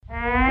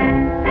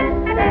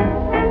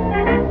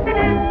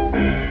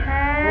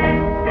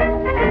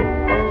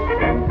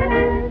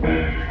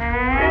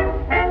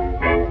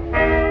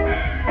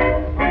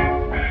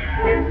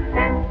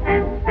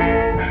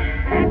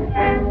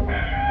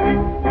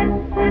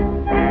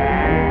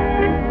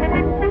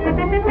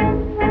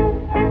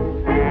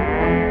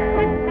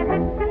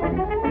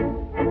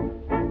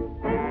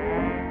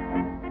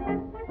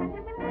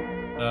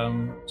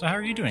So how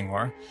are you doing,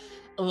 Laura?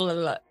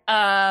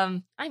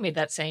 I made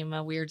that same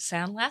weird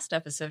sound last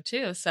episode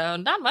too, so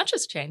not much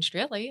has changed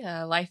really.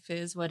 Life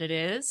is what it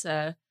is.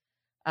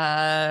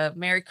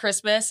 Merry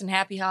Christmas and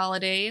Happy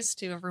Holidays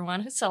to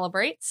everyone who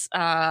celebrates.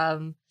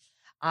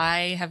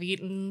 I have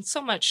eaten so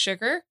much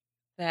sugar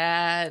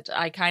that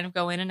I kind of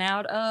go in and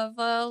out of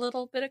a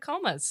little bit of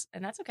comas,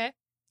 and that's okay.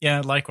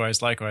 Yeah,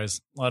 likewise. A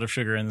lot of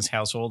sugar in this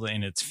household,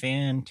 and it's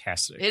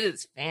fantastic. It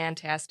is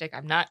fantastic.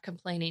 I'm not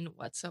complaining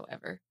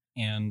whatsoever.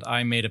 And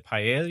I made a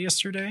paella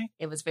yesterday.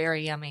 It was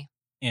very yummy.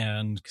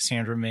 And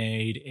Cassandra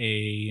made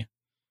a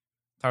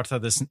tarta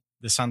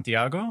de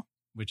Santiago,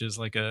 which is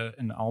like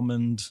an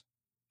almond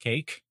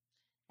cake.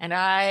 And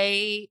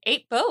I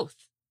ate both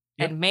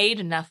and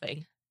made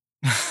nothing.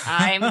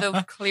 I'm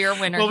the clear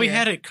winner. Well, we here.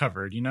 had it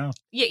covered, you know?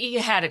 Yeah, you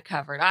had it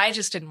covered. I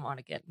just didn't want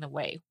to get in the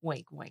way.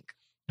 Wink, wink.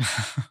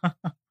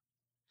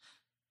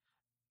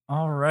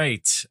 All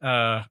right.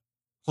 Hello,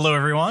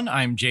 everyone.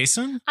 I'm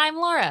Jason. I'm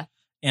Laura.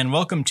 And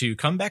welcome to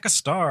Come Back a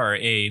Star,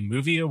 a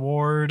movie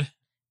award.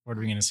 What are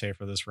we going to say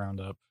for this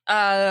roundup?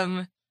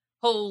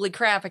 Holy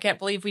crap, I can't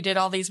believe we did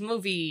all these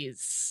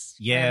movies.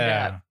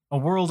 Yeah. A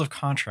world of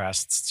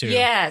contrasts, too.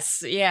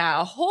 Yes,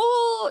 yeah.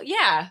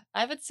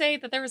 I would say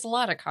that there was a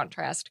lot of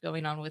contrast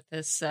going on with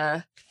this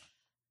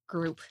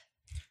group.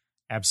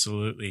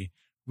 Absolutely.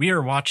 We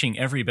are watching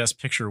every Best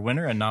Picture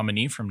winner and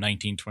nominee from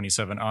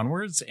 1927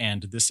 onwards,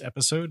 and this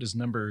episode is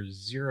number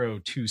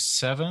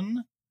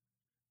 027,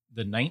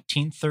 the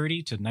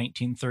 1930 to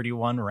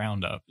 1931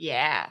 roundup.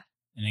 Yeah.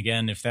 And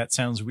again, if that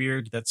sounds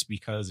weird, that's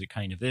because it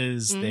kind of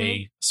is. Mm-hmm.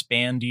 They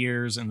spanned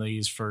years in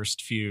these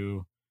first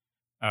few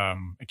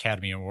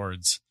Academy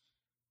Awards.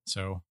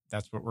 So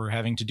that's what we're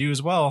having to do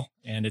as well.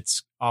 And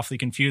it's awfully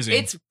confusing.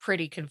 It's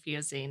pretty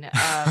confusing,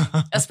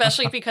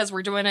 especially because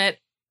we're doing it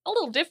a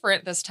little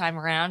different this time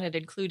around and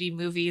including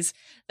movies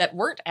that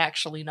weren't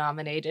actually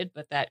nominated,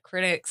 but that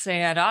critics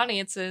and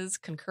audiences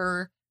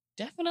concur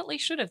definitely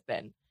should have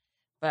been.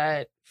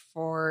 But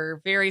for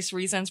various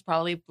reasons,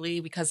 probably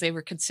because they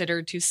were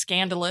considered too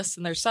scandalous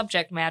in their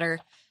subject matter,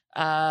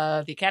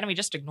 the Academy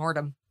just ignored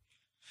them.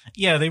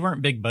 Yeah, they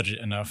weren't big budget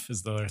enough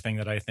is the other thing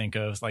that I think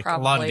of. Like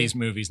probably. A lot of these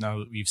movies, now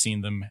that we've seen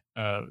them,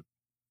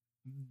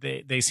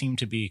 they seem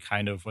to be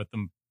kind of what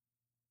the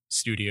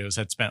studios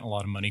had spent a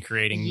lot of money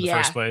creating in the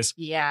first place.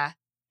 Yeah,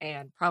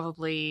 and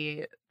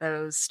probably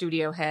those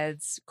studio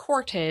heads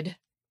courted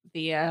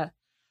the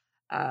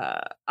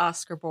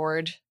Oscar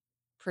board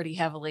pretty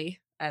heavily,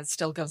 as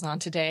still goes on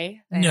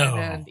today.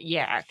 And,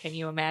 yeah, can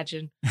you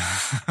imagine?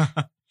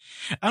 I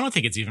don't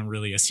think it's even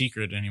really a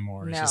secret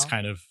anymore. It's just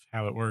kind of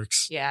how it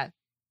works. Yeah.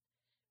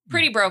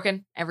 Pretty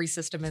broken. Every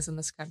system is in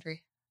this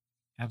country.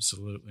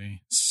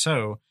 Absolutely.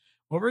 So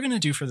what we're going to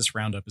do for this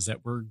roundup is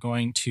that we're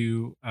going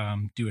to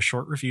do a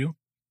short review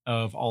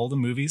of all the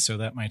movies. So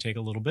that might take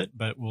a little bit,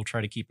 but we'll try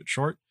to keep it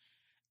short.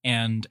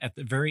 And at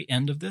the very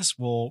end of this,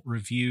 we'll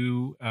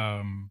review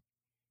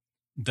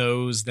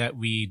those that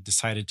we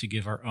decided to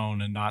give our own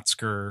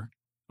Knotzker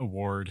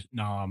Award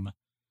nom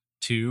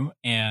to.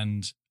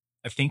 And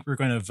I think we're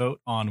going to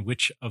vote on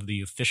which of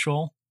the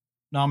official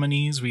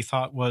nominees we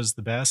thought was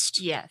the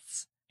best.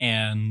 Yes.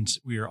 And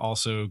we are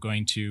also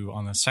going to,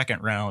 on the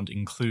second round,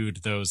 include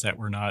those that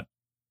were not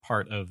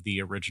part of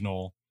the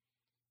original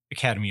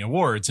Academy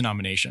Awards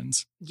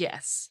nominations.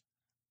 Yes.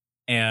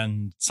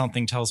 And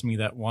something tells me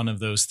that one of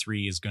those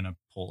three is going to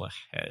pull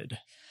ahead.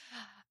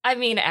 I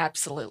mean,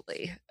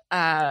 absolutely.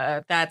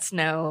 That's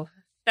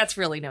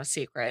really no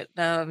secret.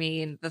 I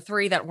mean, the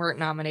three that weren't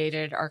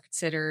nominated are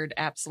considered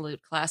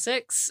absolute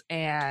classics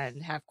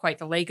and have quite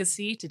the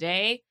legacy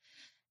today.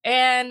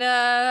 And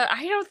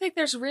I don't think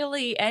there's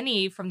really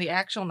any from the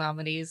actual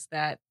nominees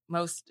that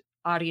most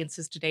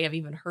audiences today have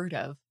even heard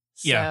of.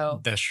 So, yeah,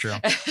 that's true.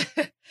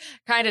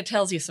 Kind of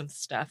tells you some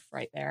stuff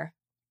right there.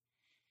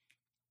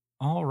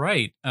 All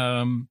right.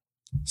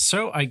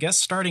 So I guess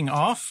starting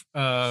off,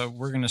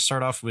 we're going to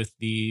start off with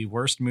the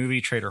worst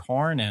movie, Trader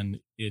Horn. And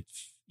if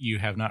you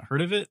have not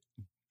heard of it,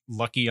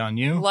 lucky on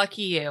you.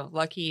 Lucky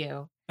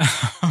you.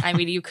 I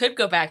mean, you could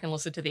go back and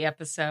listen to the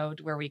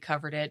episode where we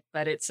covered it,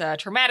 but it's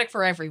traumatic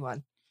for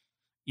everyone.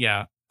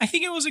 Yeah, I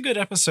think it was a good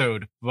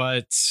episode,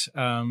 but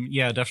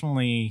yeah,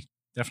 definitely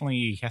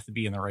have to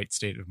be in the right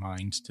state of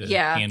mind to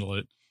handle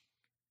it.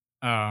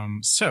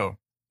 So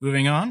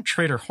moving on,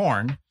 Trader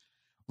Horn.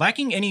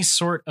 Lacking any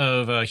sort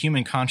of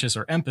human conscience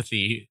or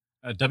empathy,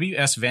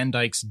 W.S. Van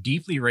Dyke's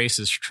deeply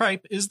racist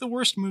tripe is the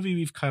worst movie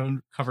we've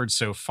covered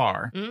so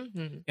far.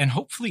 Mm-hmm. And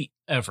hopefully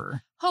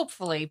ever.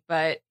 Hopefully,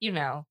 but you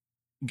know.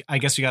 I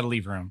guess we got to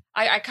leave room.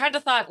 I kind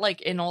of thought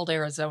like In Old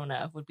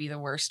Arizona would be the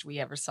worst we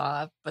ever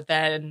saw, but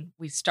then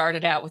we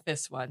started out with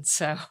this one,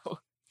 so.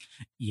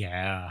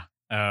 Yeah.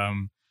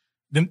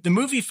 The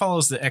movie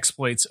follows the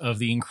exploits of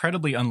the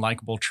incredibly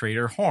unlikable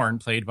Trader Horn,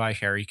 played by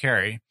Harry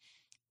Carey,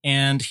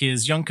 and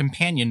his young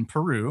companion,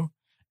 Peru,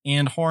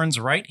 and Horn's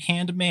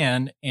right-hand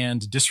man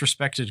and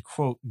disrespected,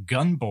 quote,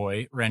 gun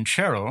boy,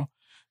 Ranchero,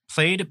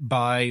 played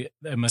by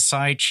the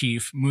Maasai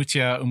chief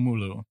Mutia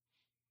Umulu.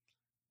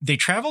 They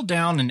travel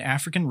down an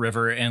African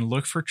river and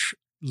look for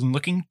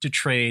looking to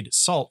trade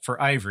salt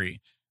for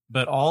ivory,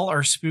 but all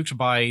are spooked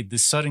by the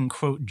sudden,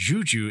 quote,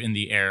 juju in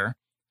the air,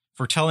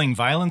 foretelling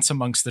violence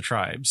amongst the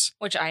tribes.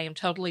 Which I am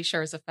totally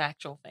sure is a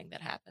factual thing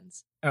that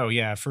happens. Oh,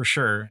 yeah, for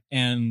sure.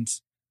 And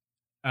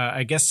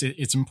I guess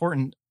it's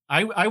important.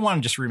 I want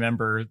to just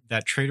remember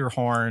that Trader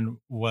Horn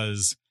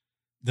was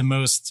the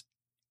most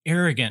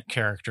arrogant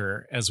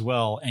character as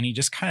well. And he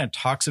just kind of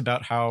talks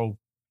about how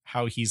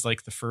he's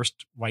like the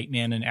first white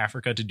man in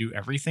Africa to do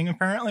everything,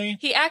 apparently.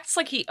 He acts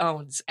like he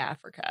owns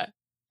Africa.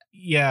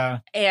 Yeah.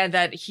 And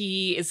that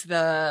he is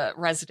the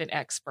resident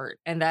expert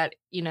and that,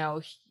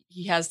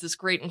 he has this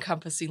great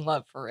encompassing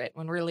love for it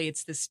when really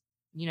it's this,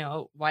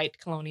 white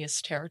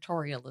colonialist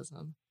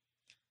territorialism.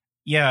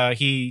 Yeah,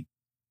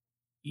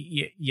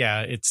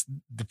 it's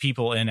the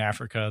people in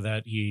Africa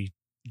that he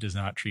does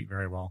not treat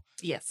very well.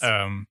 Yes.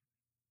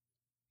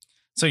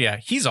 So yeah,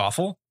 he's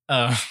awful.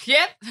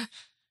 Yep.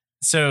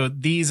 So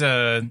these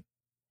two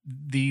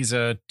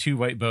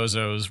white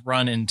bozos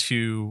run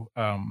into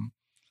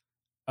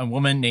a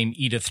woman named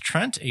Edith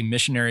Trent, a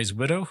missionary's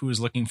widow who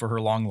is looking for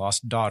her long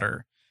lost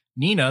daughter.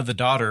 Nina, the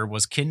daughter,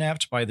 was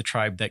kidnapped by the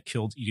tribe that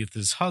killed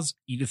Edith's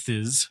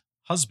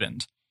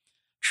husband.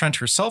 Trent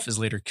herself is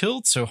later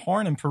killed, so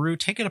Horn and Peru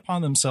take it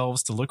upon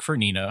themselves to look for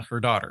Nina, her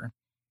daughter.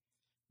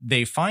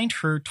 They find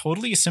her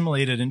totally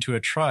assimilated into a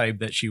tribe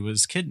that she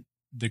was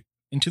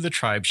into the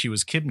tribe she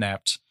was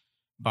kidnapped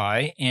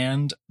by,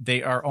 and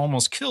they are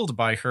almost killed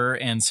by her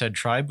and said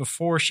tribe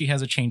before she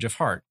has a change of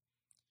heart.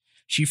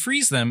 She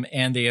frees them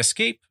and they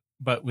escape,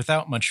 but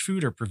without much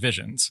food or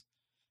provisions.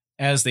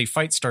 As they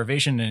fight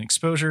starvation and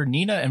exposure,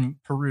 Nina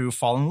and Peru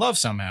fall in love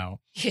somehow.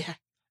 Yeah.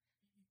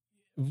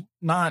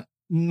 Not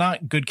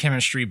good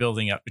chemistry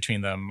building up between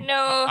them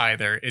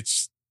either.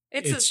 It's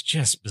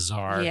just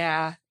bizarre.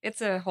 Yeah, it's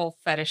a whole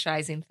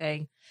fetishizing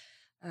thing.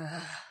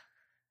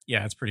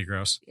 Yeah, it's pretty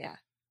gross. Yeah.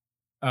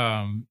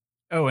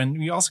 Oh, and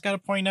we also got to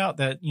point out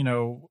that,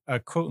 a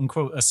quote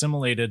unquote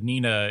assimilated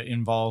Nina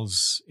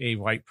involves a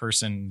white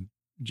person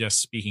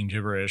just speaking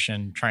gibberish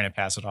and trying to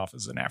pass it off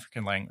as an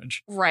African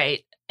language.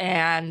 Right.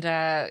 And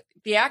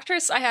the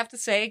actress, I have to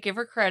say, give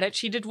her credit.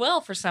 She did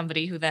well for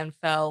somebody who then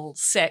fell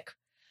sick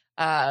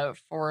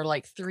for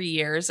like 3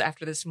 years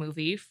after this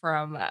movie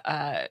from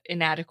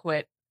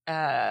inadequate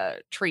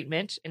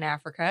treatment in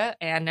Africa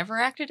and never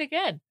acted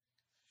again.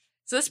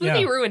 So this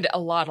movie ruined a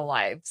lot of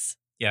lives.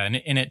 Yeah,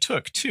 and it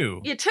took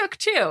two. It took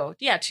two.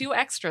 Yeah, two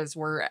extras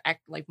were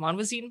like one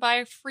was eaten by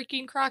a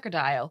freaking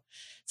crocodile.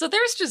 So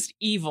there's just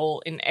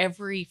evil in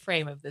every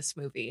frame of this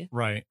movie.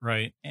 Right.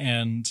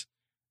 And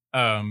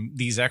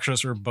these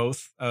extras were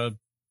both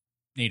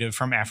native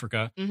from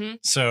Africa. Mm-hmm.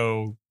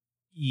 So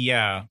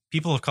yeah,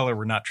 people of color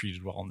were not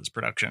treated well in this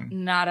production.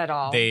 Not at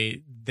all.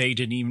 They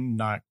did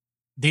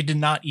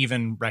not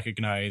even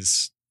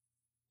recognize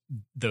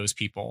those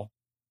people.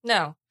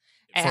 No.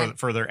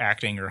 For their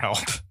acting or help.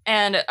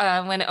 And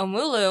when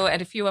Omulu and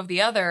a few of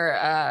the other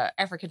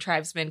African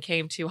tribesmen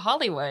came to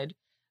Hollywood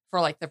for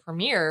like the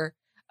premiere,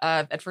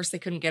 at first they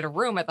couldn't get a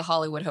room at the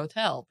Hollywood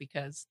Hotel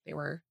because they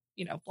were,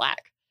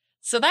 black.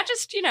 So that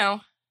just,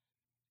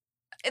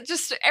 it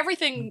just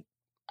everything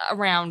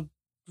around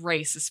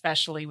race,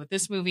 especially with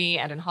this movie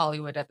and in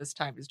Hollywood at this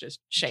time, is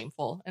just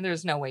shameful. And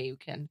there's no way you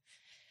can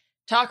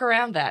talk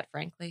around that,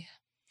 frankly.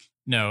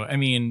 No, I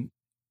mean,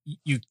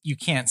 you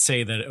can't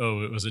say that,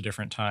 it was a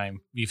different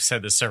time. We've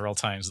said this several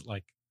times,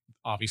 like,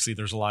 obviously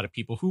there's a lot of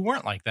people who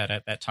weren't like that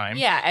at that time.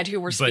 Yeah, and who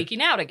were speaking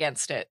out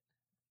against it.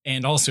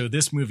 And also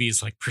this movie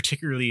is like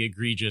particularly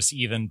egregious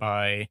even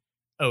by,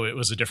 it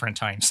was a different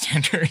time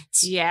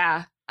standards.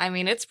 Yeah, I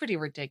mean, it's pretty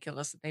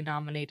ridiculous that they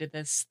nominated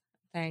this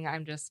thing.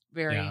 I'm just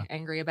very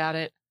angry about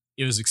it.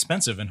 It was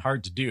expensive and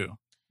hard to do.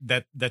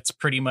 That's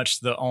pretty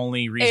much the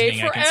only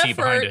reasoning I can see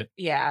behind it.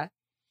 Yeah.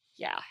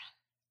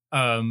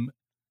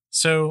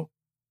 So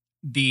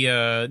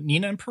the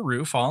Nina and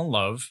Peru fall in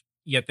love,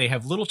 yet they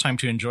have little time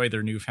to enjoy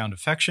their newfound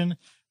affection,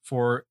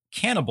 for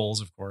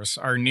cannibals, of course,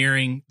 are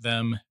nearing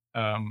them,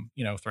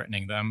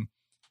 threatening them.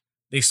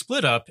 They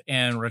split up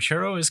and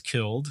Rachero is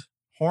killed.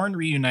 Horn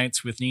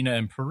reunites with Nina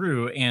and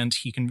Peru, and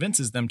he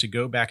convinces them to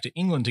go back to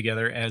England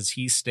together as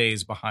he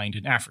stays behind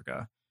in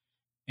Africa.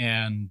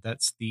 And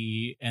that's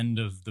the end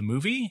of the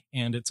movie,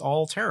 and it's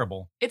all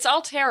terrible. It's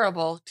all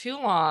terrible. Too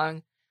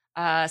long.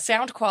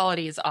 Sound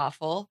quality is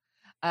awful.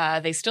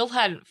 They still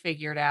hadn't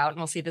figured out, and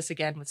we'll see this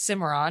again with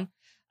Cimarron,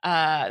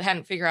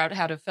 hadn't figured out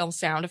how to film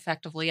sound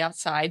effectively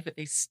outside, but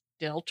they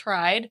still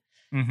tried.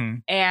 Mm-hmm.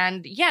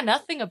 And yeah,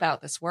 nothing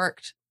about this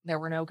worked. There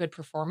were no good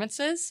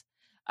performances.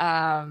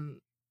 There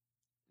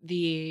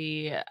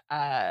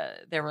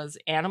was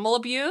animal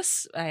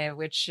abuse,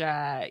 which,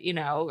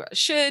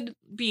 should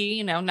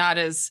be, not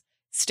as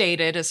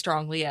stated as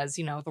strongly as,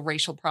 the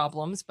racial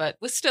problems, but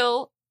was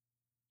still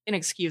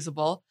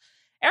inexcusable.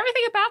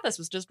 Everything about this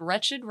was just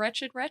wretched.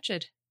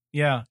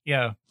 Yeah.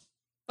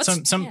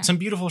 Some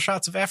beautiful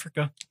shots of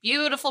Africa.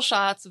 Beautiful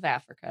shots of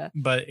Africa.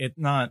 But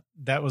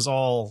that was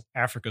all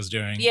Africa's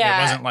doing. Yeah.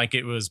 It wasn't like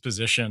it was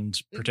positioned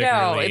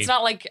particularly. No, it's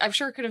not like, I'm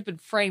sure it could have been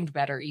framed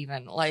better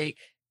even. Like,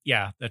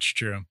 yeah, that's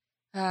true.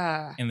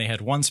 And they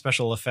had one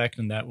special effect,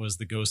 and that was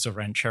the ghost of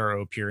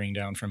Ranchero peering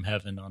down from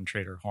heaven on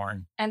Trader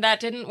Horn. And that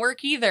didn't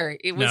work either.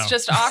 It was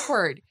just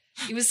awkward.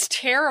 It was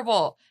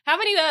terrible. How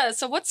many,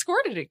 so what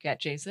score did it get,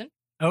 Jason?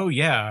 Oh,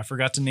 yeah. I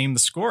forgot to name the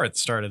score at the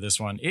start of this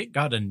one. It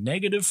got a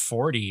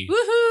 -40.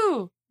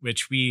 Woohoo!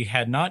 Which we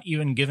had not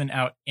even given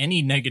out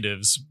any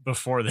negatives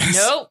before this.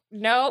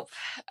 Nope.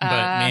 But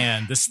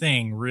man, this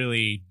thing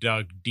really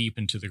dug deep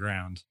into the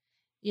ground.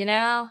 You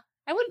know,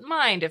 I wouldn't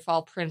mind if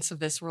all prints of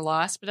this were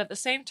lost, but at the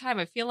same time,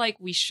 I feel like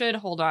we should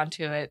hold on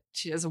to it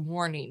as a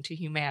warning to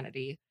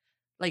humanity.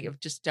 Like, if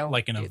just don't.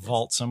 Like in a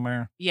vault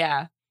somewhere?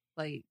 Yeah.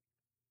 Like,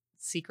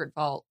 secret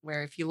vault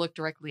where if you look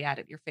directly at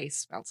it, your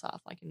face melts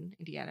off, like in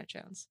Indiana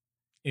Jones.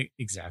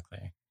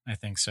 Exactly. I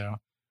think so.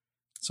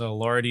 So,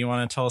 Laura, do you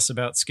want to tell us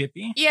about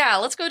Skippy? Yeah,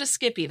 let's go to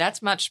Skippy.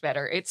 That's much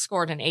better. It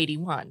scored an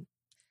 81.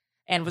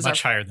 And was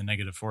much higher than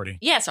 -40.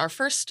 Yes, our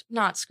first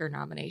Knotzker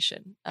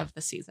nomination of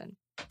the season.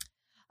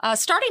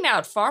 Starting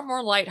out far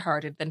more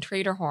lighthearted than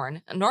Trader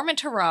Horn, Norman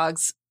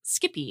Taurog's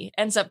Skippy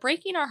ends up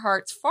breaking our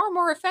hearts far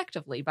more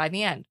effectively by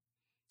the end.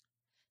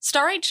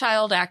 Starring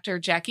child actor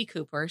Jackie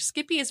Cooper,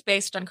 Skippy is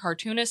based on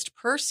cartoonist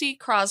Percy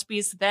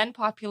Crosby's then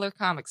popular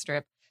comic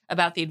strip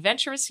about the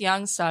adventurous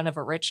young son of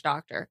a rich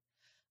doctor.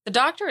 The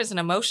doctor is an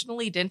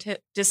emotionally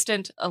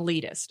distant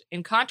elitist,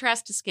 in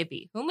contrast to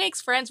Skippy, who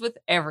makes friends with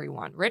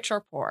everyone, rich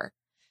or poor.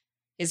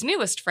 His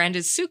newest friend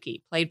is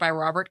Suki, played by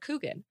Robert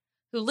Coogan,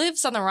 who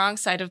lives on the wrong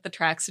side of the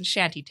tracks in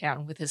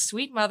Shantytown with his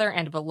sweet mother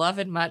and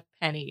beloved mutt,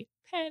 Penny.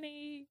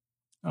 Penny.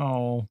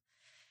 Oh,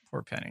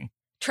 poor Penny.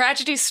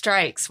 Tragedy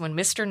strikes when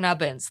Mr.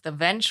 Nubbins, the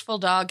vengeful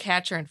dog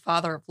catcher and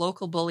father of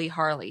local bully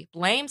Harley,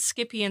 blames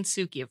Skippy and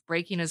Suki of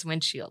breaking his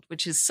windshield,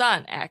 which his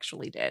son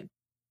actually did.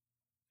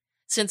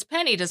 Since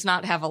Penny does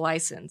not have a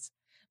license,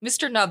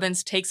 Mr.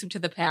 Nubbins takes him to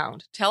the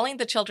pound, telling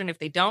the children if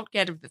they don't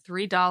get him the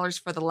 $3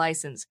 for the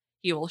license,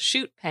 he will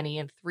shoot Penny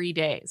in 3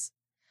 days.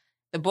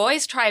 The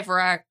boys try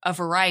a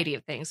variety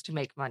of things to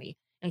make money,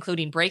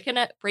 including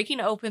breaking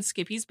open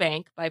Skippy's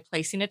bank by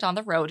placing it on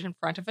the road in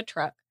front of a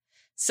truck,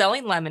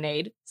 selling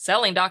lemonade,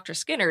 selling Dr.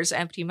 Skinner's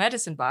empty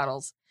medicine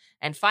bottles,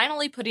 and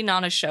finally putting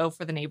on a show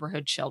for the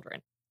neighborhood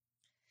children.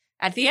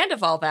 At the end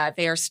of all that,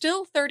 they are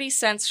still 30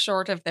 cents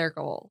short of their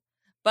goal.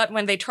 But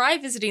when they try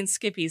visiting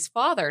Skippy's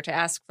father to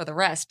ask for the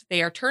rest,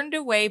 they are turned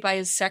away by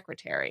his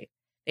secretary.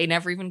 They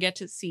never even get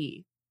to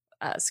see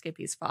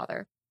Skippy's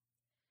father.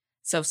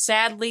 So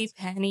sadly,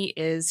 Penny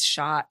is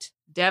shot,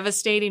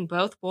 devastating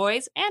both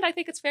boys, and I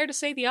think it's fair to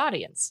say the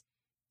audience.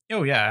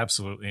 Oh, yeah,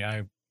 absolutely.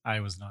 I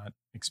was not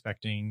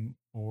expecting,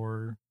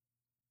 or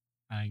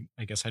I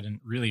guess I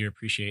didn't really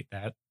appreciate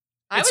that.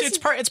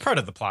 It's part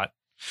of the plot.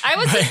 I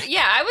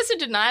was in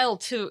denial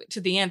to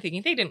the end,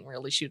 thinking they didn't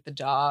really shoot the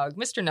dog.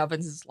 Mr.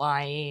 Nubbins is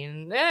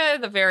lying.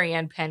 At the very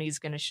end, Penny's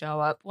going to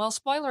show up. Well,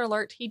 spoiler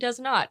alert, he does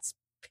not.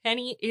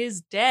 Penny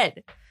is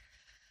dead.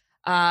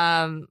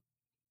 And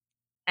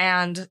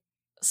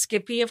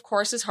Skippy, of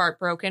course, is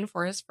heartbroken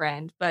for his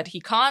friend, but he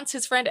cons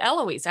his friend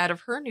Eloise out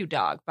of her new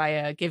dog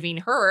by giving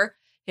her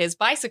his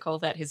bicycle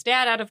that his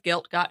dad, out of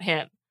guilt, got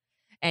him.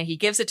 And he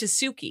gives it to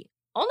Suki,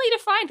 only to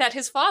find that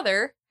his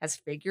father has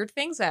figured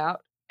things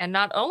out and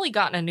not only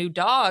gotten a new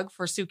dog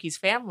for Suki's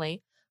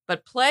family,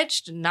 but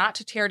pledged not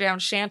to tear down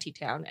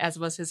Shantytown, as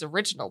was his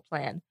original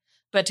plan,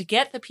 but to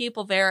get the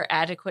people there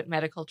adequate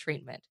medical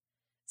treatment.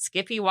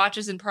 Skippy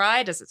watches in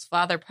pride as his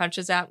father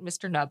punches out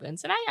Mr.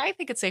 Nubbins, and I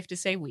think it's safe to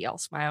say we all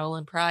smile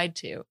in pride,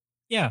 too.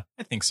 Yeah,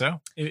 I think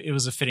so. It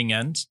was a fitting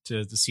end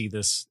to see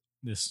this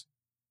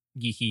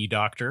geeky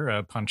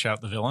doctor punch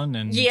out the villain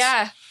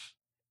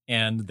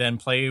and then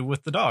play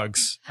with the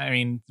dogs. I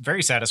mean,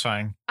 very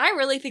satisfying. I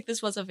really think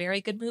this was a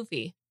very good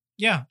movie.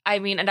 Yeah. I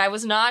mean, and I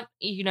was not,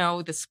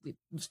 this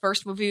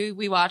first movie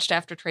we watched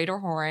after Trader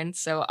Horn,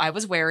 so I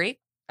was wary,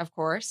 of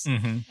course.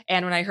 Mm-hmm.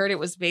 And when I heard it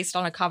was based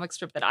on a comic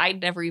strip that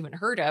I'd never even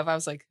heard of, I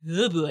was like,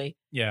 oh boy.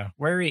 Yeah,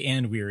 wary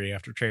and weary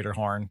after Trader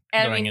Horn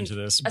going into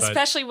this.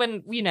 Especially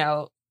when,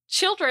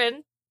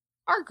 children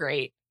are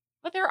great,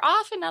 but they're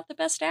often not the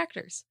best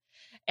actors.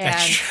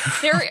 And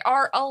there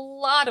are a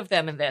lot of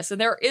them in this,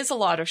 and there is a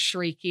lot of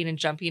shrieking and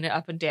jumping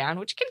up and down,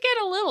 which can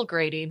get a little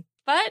grating.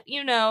 But,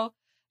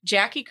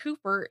 Jackie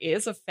Cooper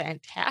is a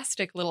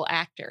fantastic little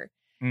actor,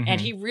 and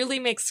he really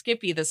makes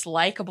Skippy this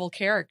likable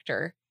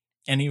character.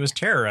 And he was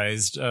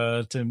terrorized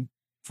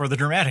for the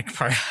dramatic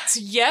parts.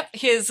 Yep,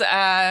 his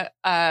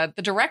the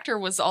director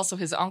was also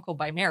his uncle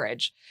by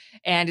marriage,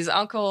 and his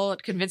uncle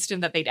convinced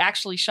him that they'd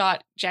actually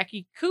shot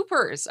Jackie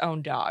Cooper's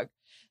own dog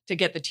to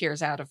get the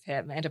tears out of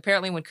him. And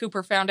apparently when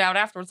Cooper found out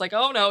afterwards, like,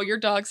 oh no, your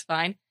dog's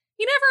fine,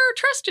 he never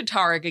trusted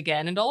Taurog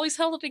again and always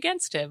held it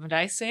against him. And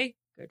I say,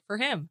 good for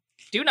him.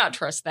 Do not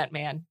trust that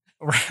man.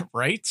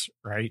 Right.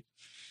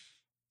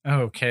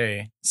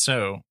 Okay,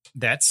 so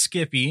that's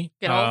Skippy.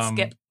 Good old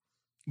Skip.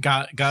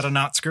 Got a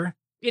Knotzker.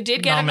 It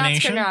did get a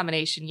Knotzker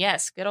nomination.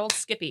 Yes, good old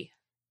Skippy.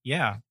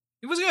 Yeah,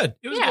 it was good.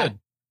 It was good.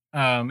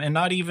 And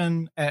not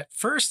even at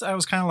first, I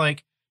was kind of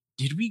like,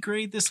 did we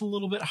grade this a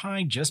little bit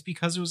high just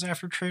because it was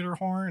after Trader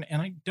Horn?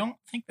 And I don't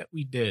think that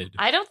we did.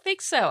 I don't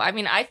think so. I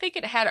mean, I think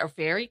it had a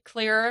very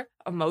clear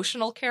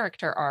emotional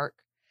character arc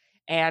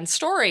and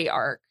story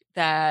arc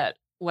that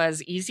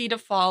was easy to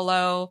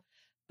follow,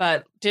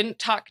 but didn't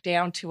talk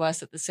down to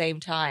us at the same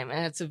time.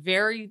 And it's a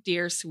very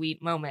dear,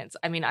 sweet moments.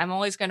 I mean, I'm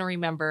always going to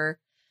remember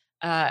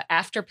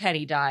after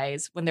Penny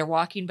dies, when they're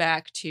walking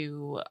back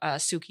to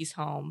Suki's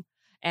home,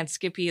 and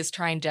Skippy is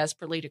trying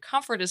desperately to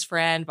comfort his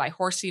friend by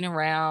horsing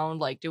around,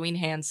 like doing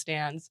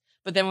handstands.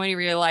 But then when he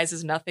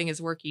realizes nothing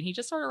is working, he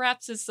just sort of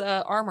wraps his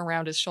arm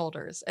around his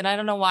shoulders. And I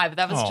don't know why, but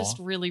that was just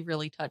really,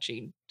 really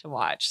touching to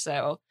watch.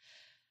 So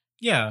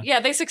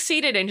yeah, they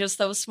succeeded in just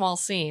those small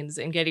scenes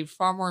in getting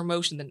far more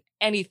emotion than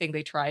anything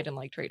they tried in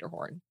like Trader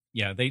Horn.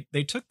 Yeah,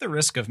 they took the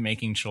risk of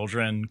making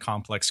children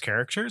complex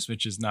characters,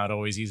 which is not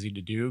always easy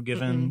to do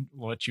given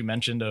what you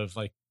mentioned of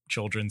like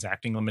children's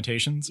acting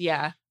limitations.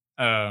 Yeah.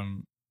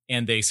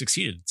 And they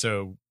succeeded.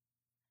 So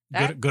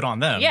good on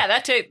them. Yeah,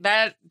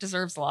 that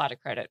deserves a lot of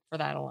credit for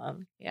that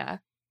alone. Yeah.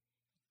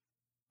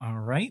 All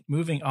right.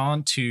 Moving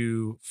on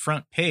to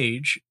Front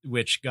Page,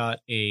 which got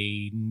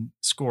a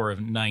score of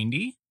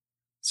 90.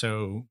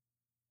 So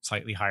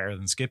slightly higher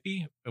than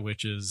Skippy,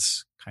 which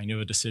is kind of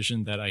a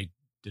decision that I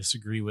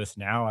disagree with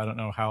now. I don't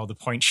know how the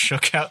points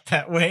shook out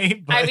that way.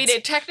 But... I mean,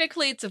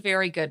 technically it's a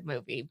very good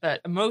movie,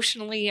 but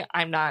emotionally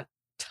I'm not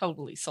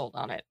totally sold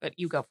on it, but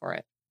you go for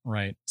it.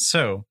 Right.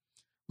 So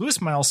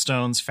Lewis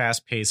Milestone's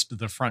fast-paced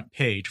The Front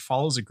Page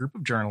follows a group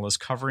of journalists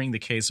covering the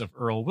case of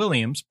Earl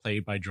Williams,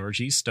 played by George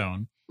E.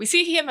 Stone. We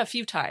see him a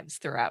few times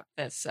throughout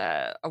this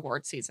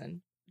award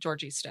season,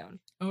 George E. Stone.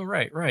 Oh,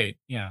 right.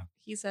 Yeah.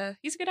 He's a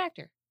good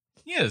actor.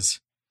 He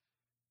is.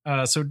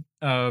 So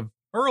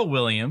Earl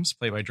Williams,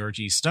 played by George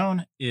E.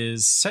 Stone,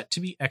 is set to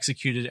be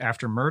executed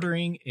after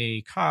murdering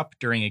a cop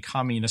during a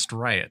communist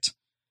riot.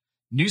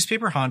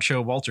 Newspaper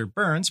honcho Walter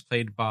Burns,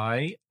 played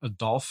by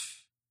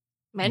Adolphe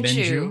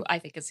Menjou, I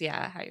think is,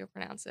 how you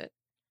pronounce it,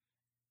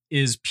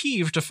 is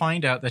peeved to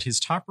find out that his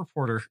top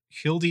reporter,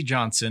 Hildy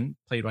Johnson,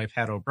 played by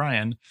Pat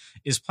O'Brien,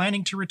 is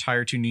planning to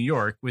retire to New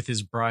York with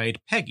his bride,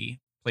 Peggy,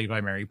 played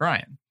by Mary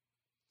Bryan.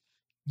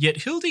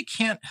 Yet Hildy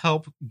can't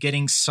help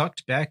getting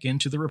sucked back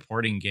into the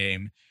reporting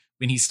game.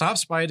 When he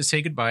stops by to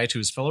say goodbye to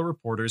his fellow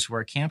reporters who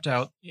are camped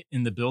out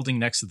in the building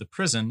next to the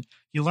prison,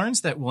 he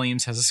learns that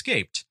Williams has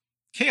escaped.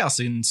 Chaos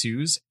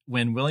ensues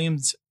when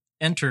Williams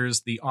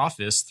enters the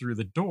office through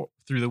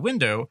the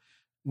window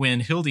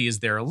when Hildy is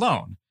there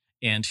alone,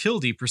 and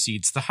Hildy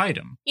proceeds to hide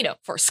him.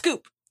 For a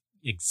scoop.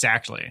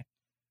 Exactly.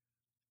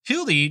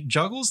 Hildy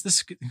juggles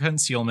this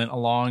concealment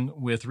along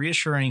with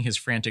reassuring his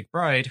frantic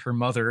bride, her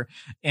mother,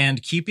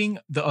 and keeping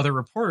the other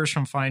reporters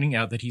from finding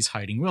out that he's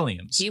hiding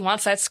Williams. He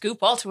wants that scoop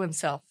all to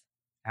himself.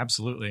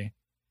 Absolutely.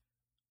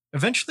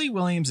 Eventually,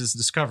 Williams is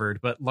discovered,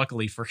 but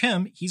luckily for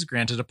him, he's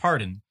granted a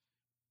pardon.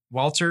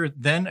 Walter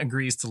then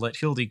agrees to let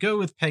Hildy go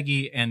with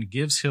Peggy and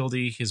gives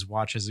Hildy his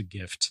watch as a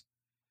gift.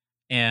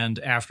 And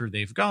after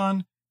they've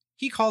gone,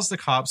 he calls the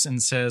cops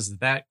and says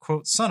that,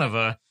 quote, son of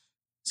a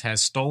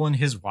has stolen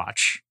his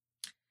watch.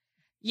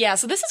 Yeah,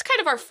 so this is kind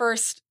of our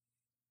first,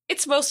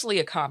 it's mostly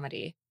a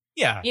comedy.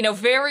 Yeah.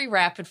 Very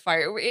rapid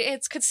fire.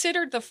 It's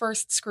considered the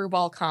first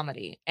screwball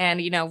comedy.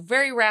 And,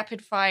 very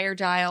rapid fire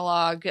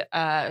dialogue.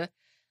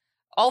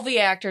 All the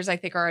actors, I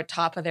think, are at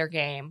top of their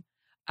game.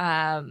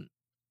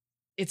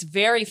 It's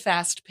very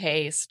fast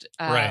paced.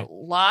 Right.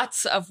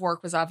 Lots of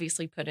work was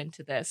obviously put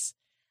into this.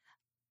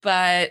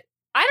 But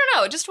I don't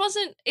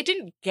know. It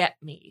didn't get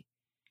me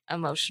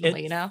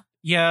emotionally,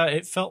 Yeah,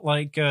 it felt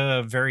like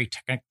very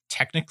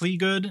technically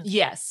good.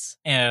 Yes.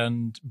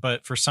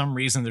 But for some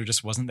reason, there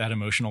just wasn't that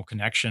emotional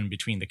connection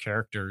between the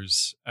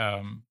characters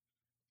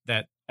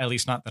that, at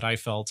least not that I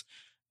felt.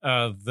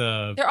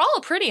 They're all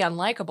a pretty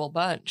unlikable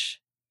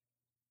bunch.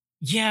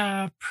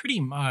 Yeah, pretty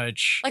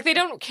much. Like, they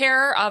don't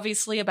care,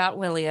 obviously, about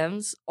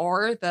Williams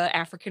or the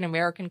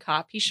African-American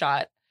cop he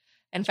shot.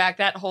 In fact,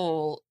 that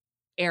whole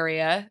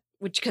area,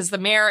 because the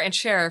mayor and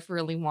sheriff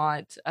really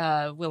want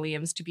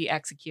Williams to be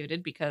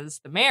executed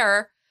because the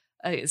mayor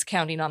is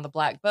counting on the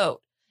black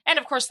vote. And,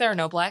 of course, there are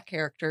no black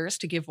characters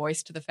to give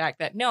voice to the fact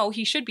that, no,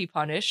 he should be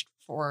punished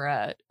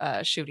for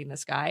shooting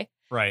this guy.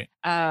 Right.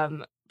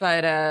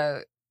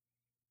 But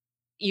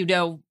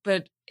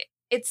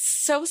it's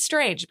so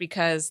strange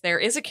because there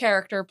is a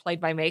character played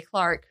by Mae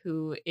Clark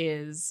who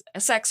is a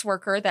sex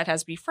worker that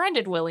has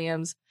befriended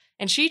Williams,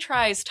 and she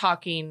tries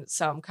talking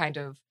some kind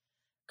of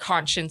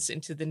conscience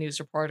into the news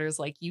reporters,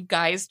 like, you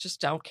guys just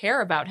don't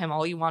care about him.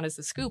 All you want is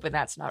the scoop, and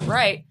that's not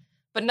right.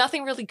 But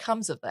nothing really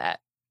comes of that,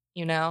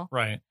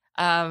 Right.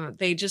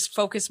 They just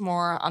focus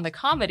more on the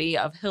comedy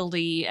of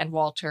Hildy and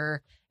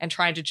Walter and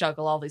trying to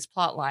juggle all these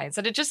plot lines.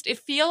 And it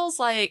feels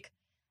like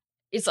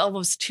it's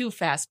almost too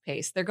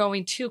fast-paced. They're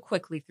going too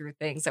quickly through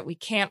things that we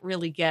can't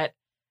really get,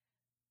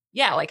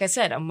 like I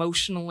said,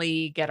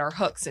 emotionally get our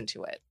hooks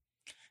into it.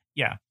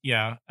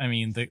 Yeah. I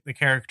mean, the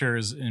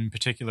characters in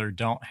particular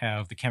don't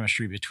have the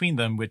chemistry between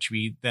them, which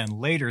we then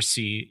later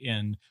see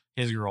in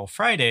His Girl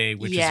Friday,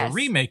 which is a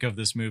remake of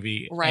this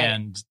movie. Right.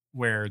 And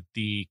where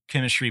the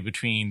chemistry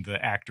between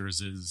the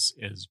actors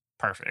is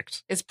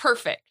perfect. It's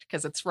perfect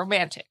because it's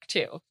romantic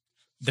too.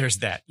 There's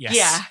that. Yes.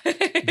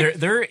 Yeah.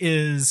 there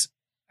is,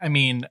 I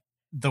mean,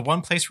 the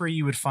one place where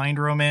you would find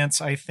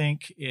romance, I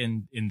think,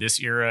 in this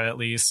era at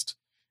least,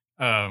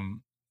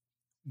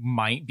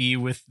 might be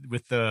with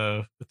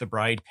the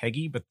bride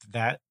Peggy, but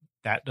that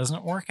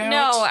doesn't work out.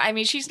 No, I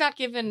mean, she's not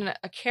given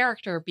a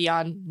character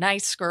beyond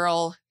nice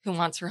girl who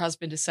wants her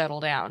husband to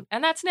settle down.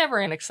 And that's never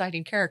an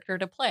exciting character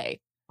to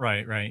play.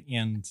 Right.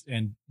 And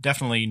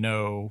definitely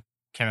no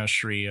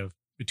chemistry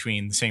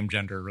between the same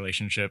gender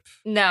relationship.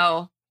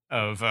 No.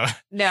 Of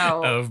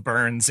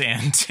Burns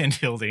and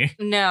Hildy.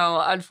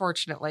 No,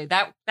 unfortunately.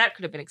 That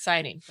could have been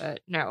exciting,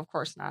 but no, of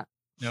course not.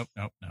 Nope.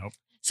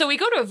 So we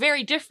go to a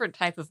very different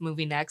type of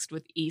movie next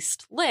with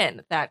East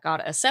Lynne that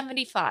got a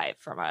 75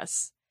 from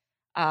us.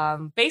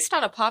 Based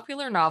on a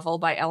popular novel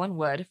by Ellen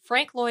Wood,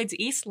 Frank Lloyd's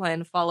East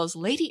Lynne follows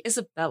Lady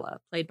Isabella,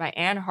 played by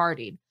Anne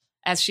Harding,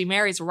 as she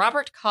marries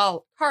Robert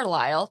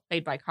Carlyle,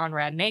 played by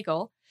Conrad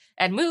Nagel,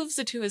 and moves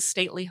into his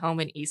stately home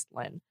in East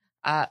Lynne.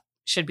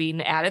 Should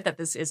be added that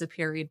this is a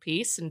period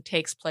piece and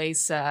takes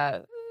place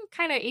kind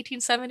of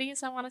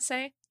 1870s, I want to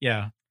say.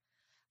 Yeah.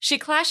 She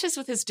clashes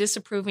with his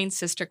disapproving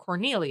sister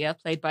Cornelia,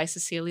 played by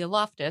Cecilia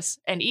Loftus,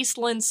 and East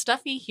Lynne's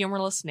stuffy,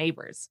 humorless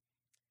neighbors.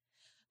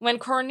 When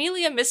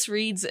Cornelia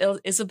misreads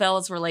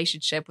Isabella's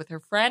relationship with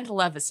her friend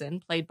Levison,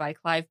 played by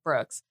Clive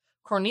Brooks,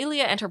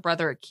 Cornelia and her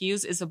brother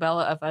accuse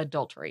Isabella of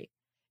adultery.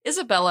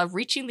 Isabella,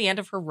 reaching the end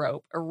of her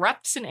rope,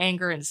 erupts in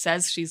anger and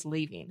says she's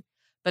leaving,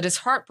 but is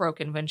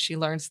heartbroken when she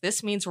learns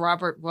this means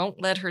Robert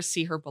won't let her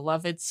see her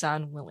beloved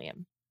son,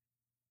 William.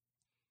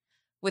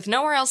 With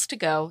nowhere else to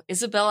go,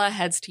 Isabella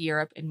heads to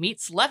Europe and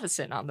meets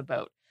Levison on the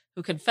boat,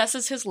 who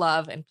confesses his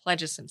love and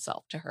pledges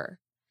himself to her.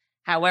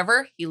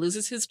 However, he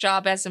loses his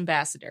job as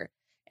ambassador,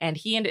 and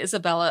he and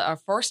Isabella are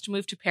forced to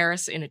move to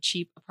Paris in a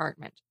cheap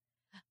apartment.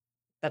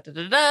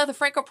 The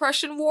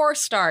Franco-Prussian War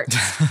starts,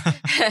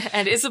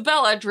 and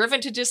Isabella,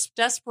 driven to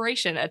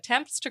desperation,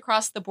 attempts to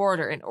cross the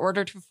border in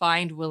order to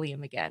find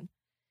William again.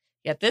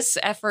 Yet this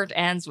effort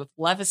ends with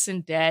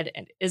Levison dead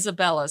and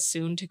Isabella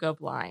soon to go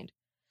blind.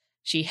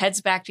 She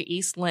heads back to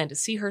East Lynne to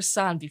see her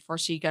son before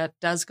she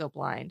does go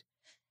blind.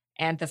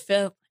 And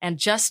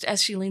just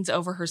as she leans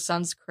over her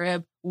son's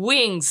crib,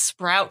 wings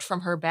sprout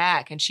from her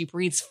back and she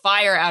breathes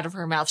fire out of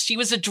her mouth. She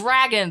was a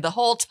dragon the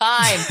whole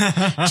time.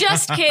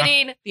 Just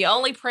kidding. The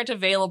only print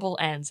available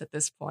ends at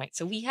this point.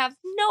 So we have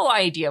no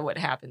idea what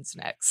happens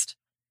next.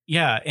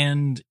 Yeah,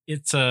 and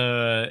it's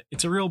a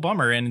real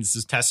bummer, and it's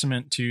a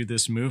testament to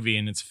this movie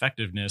and its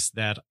effectiveness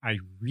that I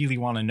really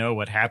want to know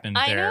what happened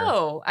there. I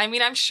know. I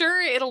mean, I'm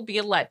sure it'll be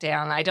a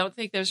letdown. I don't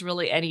think there's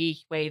really any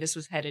way this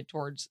was headed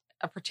towards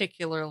a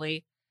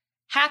particularly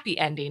happy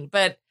ending,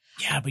 but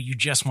yeah, but you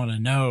just want to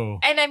know.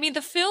 And I mean,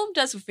 the film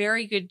does a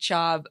very good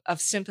job of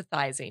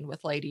sympathizing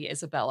with Lady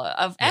Isabella,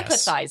 of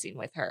empathizing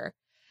with her.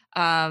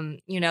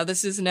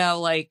 This is no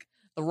like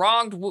the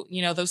wronged,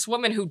 this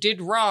woman who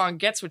did wrong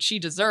gets what she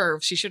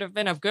deserves. She should have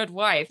been a good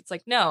wife. It's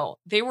like, no,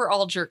 they were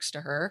all jerks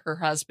to her, her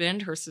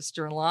husband, her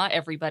sister-in-law,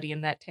 everybody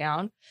in that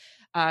town.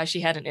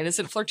 She had an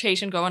innocent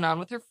flirtation going on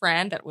with her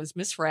friend that was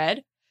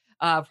misread,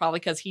 probably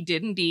because he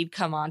did indeed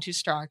come on too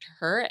strong to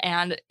her.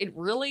 And it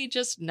really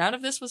just, none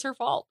of this was her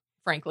fault,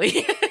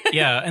 frankly.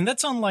 Yeah, and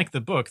that's unlike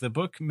the book. The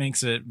book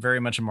makes it very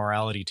much a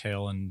morality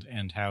tale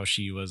and how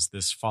she was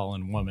this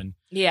fallen woman.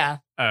 Yeah.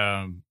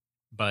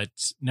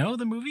 But no,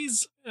 the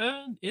movie's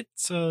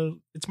it's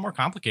more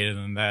complicated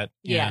than that.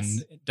 Yes.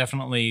 And it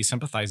definitely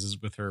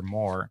sympathizes with her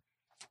more.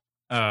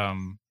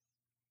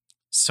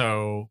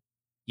 So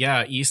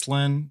yeah, East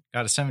Lynne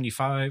got a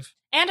 75.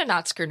 And an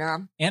Oscar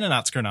nom. And an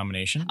Oscar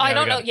nomination. Oh, yeah, I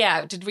don't know.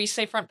 Yeah. Did we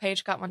say Front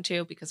Page got one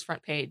too? Because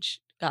Front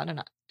Page got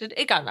an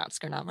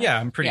Oscar nom, right? Yeah,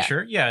 I'm pretty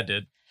sure. Yeah, it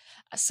did.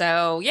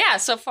 So yeah,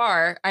 so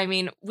far, I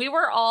mean, we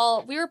were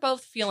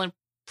both feeling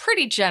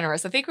pretty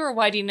generous. I think we were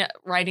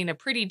riding a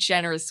pretty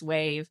generous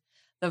wave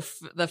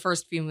the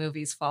first few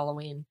movies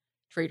following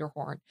Trader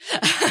Horn.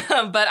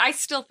 But I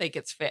still think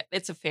it's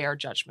a fair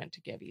judgment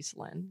to give East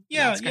Lynne.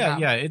 Yeah.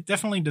 It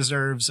definitely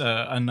deserves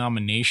a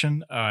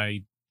nomination.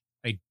 I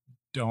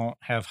don't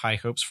have high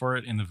hopes for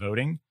it in the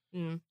voting,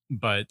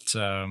 but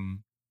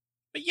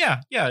yeah,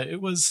 it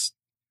was.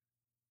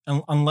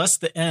 Unless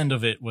the end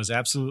of it was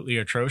absolutely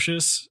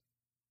atrocious,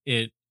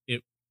 it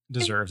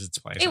deserves its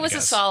place. It was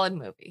a solid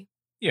movie.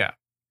 Yeah.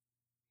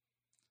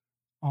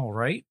 All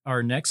right.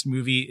 Our next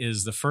movie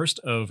is the first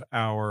of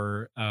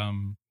our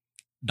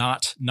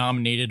not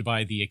nominated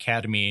by the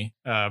Academy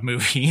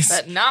movies.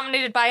 But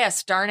nominated by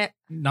us, darn it.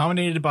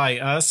 Nominated by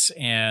us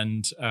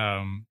and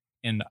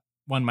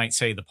one might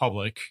say the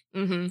public,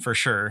 for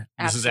sure.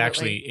 Absolutely. This is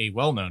actually a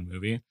well-known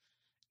movie.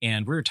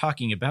 And we're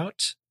talking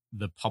about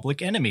The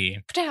Public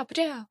Enemy.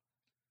 Padow.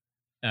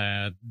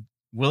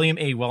 William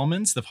A.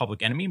 Wellman's The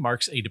Public Enemy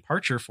marks a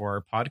departure for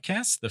our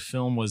podcast. The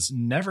film was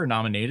never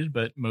nominated,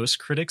 but most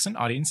critics and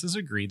audiences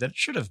agree that it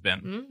should have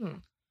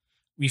been.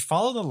 We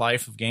follow the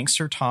life of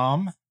gangster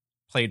Tom,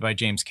 played by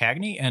James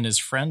Cagney, and his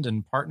friend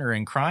and partner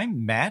in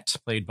crime, Matt,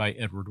 played by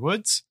Edward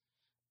Woods.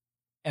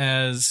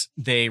 As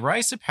they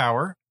rise to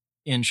power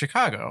in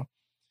Chicago,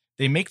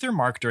 they make their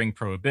mark during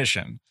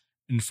Prohibition,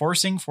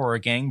 enforcing for a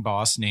gang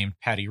boss named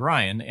Patty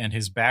Ryan and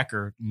his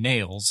backer,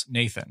 Nails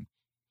Nathan.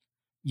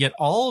 Yet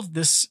all of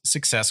this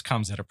success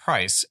comes at a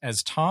price,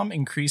 as Tom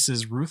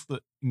increasing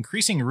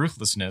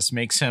ruthlessness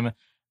makes him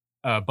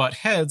butt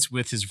heads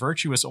with his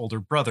virtuous older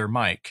brother,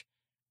 Mike.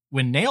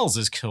 When Nails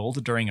is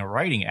killed during a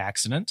riding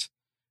accident,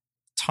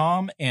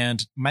 Tom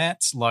and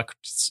Matt's luck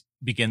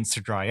begins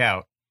to dry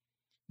out.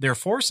 They're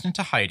forced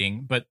into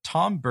hiding, but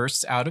Tom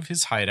bursts out of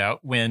his hideout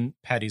when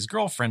Patty's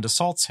girlfriend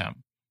assaults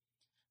him.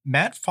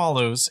 Matt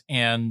follows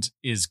and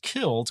is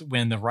killed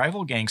when the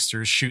rival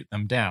gangsters shoot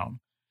them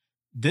down.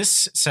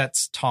 This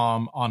sets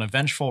Tom on a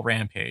vengeful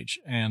rampage,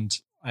 and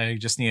I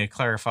just need to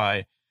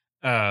clarify,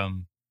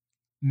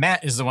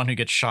 Matt is the one who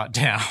gets shot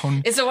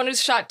down. Is the one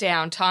who's shot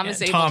down. Tom is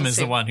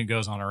the one who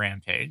goes on a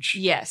rampage.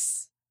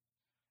 Yes.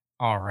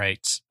 All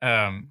right.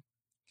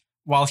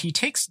 While he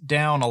takes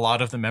down a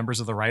lot of the members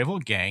of the rival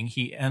gang,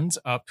 he ends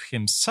up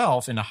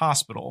himself in a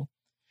hospital,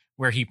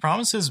 where he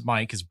promises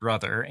Mike, his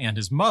brother, and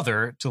his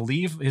mother to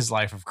leave his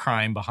life of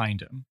crime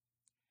behind him.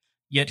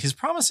 Yet his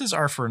promises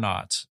are for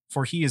naught,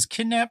 for he is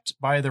kidnapped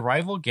by the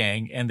rival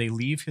gang and they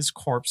leave his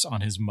corpse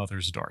on his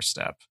mother's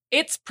doorstep.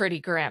 It's pretty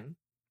grim.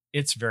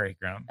 It's very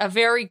grim. A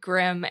very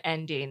grim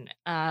ending.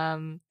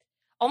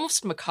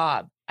 Almost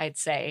macabre, I'd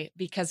say,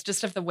 because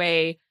just of the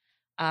way,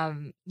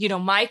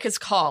 Mike is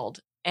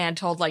called and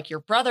told, like, your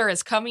brother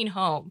is coming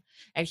home.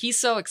 And he's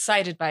so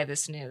excited by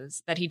this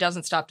news that he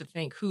doesn't stop to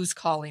think who's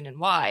calling and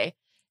why.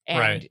 And,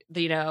 right.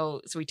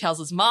 So he tells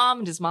his mom,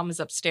 and his mom is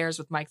upstairs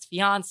with Mike's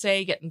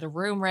fiance, getting the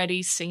room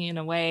ready, singing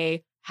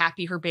away,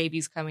 happy her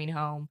baby's coming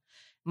home.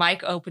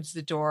 Mike opens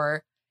the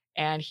door,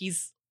 and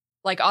he's,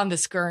 like, on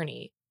this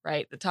gurney,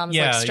 right? The Tom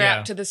is,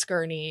 strapped to this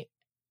gurney,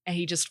 and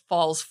he just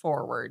falls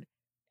forward,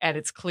 and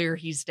it's clear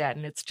he's dead.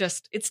 And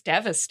it's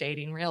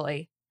devastating,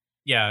 really.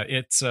 Yeah,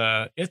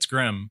 it's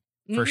grim.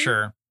 For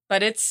sure.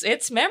 But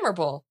it's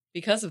memorable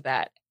because of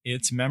that.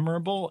 It's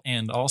memorable,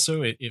 and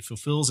also it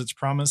fulfills its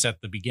promise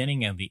at the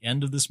beginning and the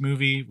end of this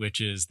movie,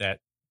 which is that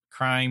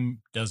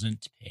crime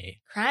doesn't pay.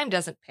 Crime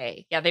doesn't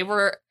pay. Yeah, they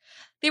were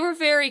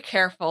very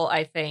careful,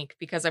 I think,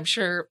 because I'm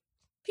sure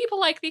people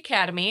like the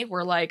Academy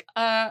were like,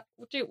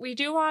 we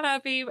do want to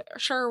be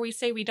sure we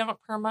say we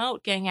don't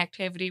promote gang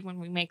activity when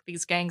we make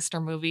these gangster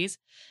movies,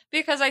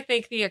 because I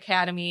think the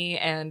Academy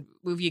and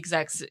movie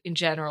execs in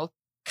general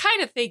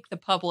kind of think the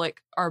public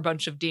are a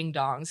bunch of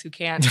ding-dongs who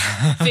can't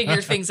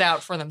figure things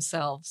out for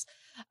themselves.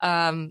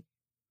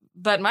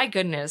 But my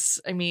goodness,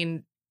 I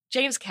mean,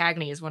 James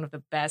Cagney is one of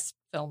the best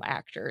film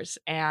actors,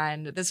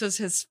 and this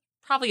was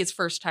probably his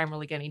first time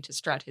really getting to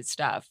strut his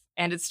stuff.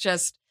 And it's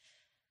just,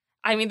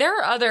 I mean, there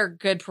are other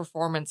good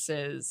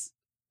performances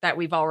that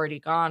we've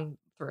already gone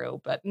through,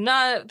 but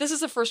this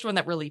is the first one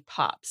that really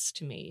pops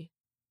to me,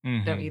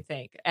 don't you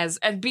think?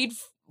 And being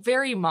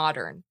very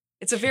modern.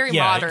 It's a very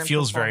modern. It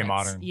feels very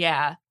modern.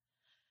 Yeah.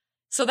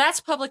 So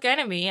that's Public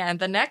Enemy, and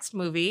the next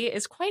movie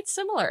is quite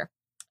similar.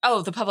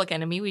 Oh, the Public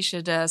Enemy, we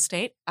should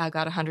state,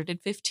 got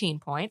 115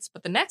 points,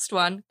 but the next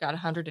one got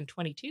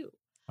 122.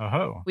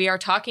 Oh. We are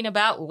talking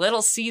about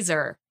Little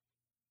Caesar.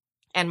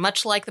 And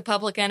much like the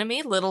Public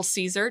Enemy, Little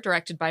Caesar,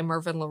 directed by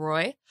Mervyn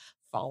LeRoy,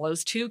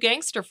 follows two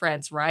gangster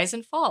friends rise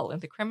and fall in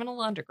the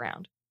criminal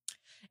underground.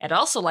 And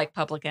also like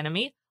Public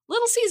Enemy,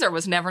 Little Caesar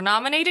was never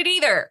nominated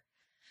either.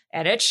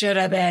 And it should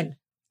have been.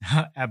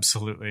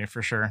 Absolutely,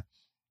 for sure.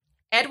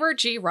 Edward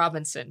G.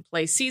 Robinson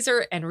plays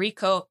Caesar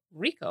Enrico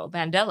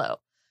Bandello,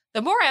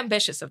 the more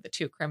ambitious of the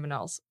two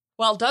criminals,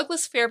 while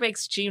Douglas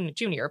Fairbanks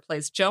Jr.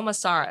 plays Joe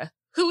Massara,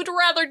 who would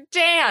rather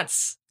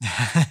dance.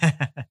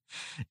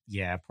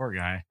 Yeah, poor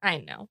guy. I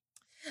know.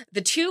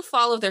 The two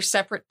follow their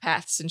separate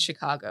paths in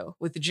Chicago,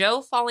 with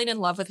Joe falling in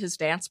love with his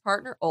dance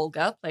partner,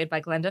 Olga, played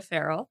by Glenda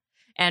Farrell,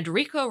 and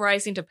Rico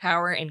rising to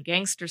power in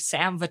gangster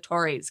Sam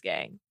Vittori's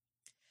gang.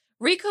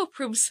 Rico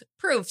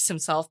proves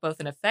himself both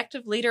an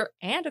effective leader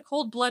and a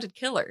cold-blooded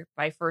killer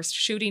by first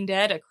shooting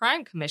dead a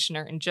crime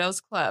commissioner in Joe's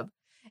club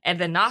and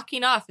then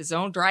knocking off his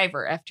own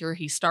driver after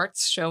he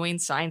starts showing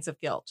signs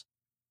of guilt.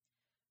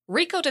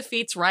 Rico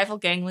defeats rival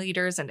gang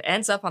leaders and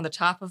ends up on the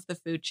top of the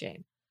food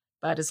chain,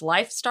 but his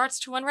life starts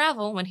to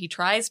unravel when he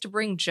tries to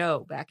bring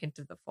Joe back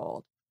into the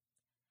fold.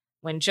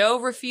 When Joe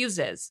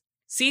refuses,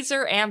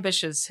 Caesar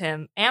ambushes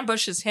him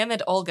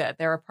and Olga at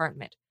their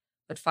apartment,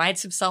 but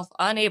finds himself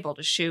unable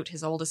to shoot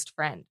his oldest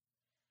friend.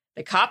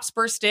 The cops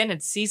burst in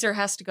and Caesar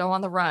has to go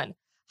on the run,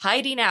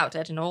 hiding out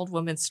at an old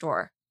woman's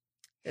store.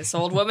 This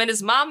old woman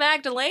is Mom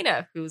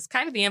Magdalena, who's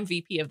kind of the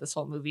MVP of this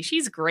whole movie.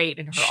 She's great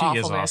in her awfulness. She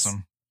is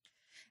awesome.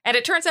 And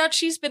it turns out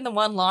she's been the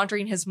one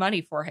laundering his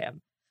money for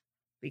him.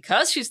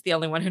 Because she's the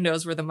only one who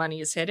knows where the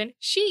money is hidden,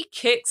 she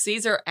kicks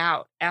Caesar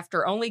out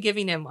after only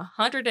giving him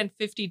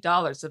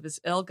 $150 of his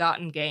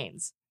ill-gotten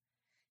gains.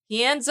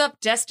 He ends up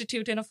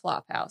destitute in a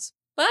flophouse,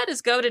 but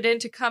is goaded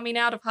into coming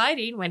out of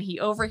hiding when he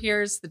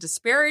overhears the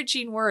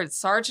disparaging words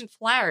Sergeant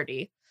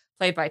Flaherty,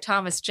 played by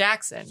Thomas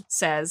Jackson,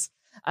 says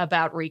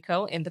about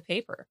Rico in the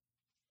paper.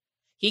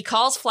 He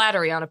calls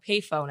Flattery on a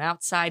payphone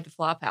outside the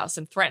flophouse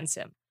and threatens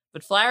him,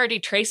 But Flaherty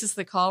traces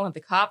the call and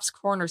the cops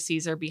corner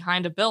Caesar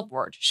behind a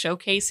billboard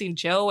showcasing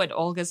Joe and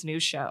Olga's new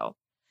show.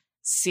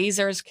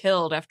 Caesar is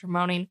killed after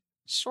moaning,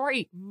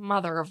 "Sweet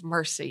mother of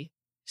mercy.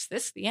 Is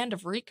this the end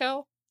of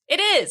Rico?" It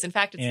is. In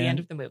fact, it's the end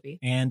of the movie.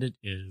 And it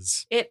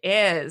is. It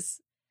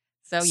is.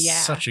 So, yeah.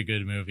 Such a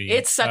good movie.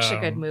 It's such a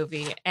good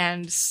movie.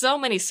 And so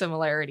many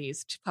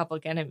similarities to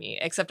Public Enemy,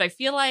 except I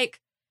feel like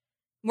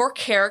more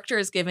character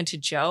is given to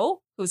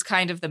Joe, who's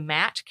kind of the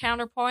Matt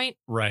counterpart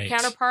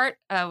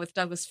with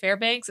Douglas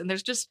Fairbanks. And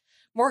there's just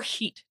more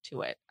heat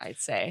to it, I'd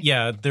say.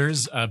 Yeah,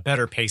 there's a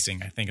better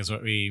pacing, I think, is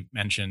what we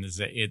mentioned, is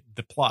that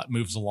the plot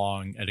moves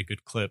along at a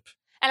good clip.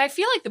 And I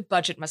feel like the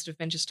budget must have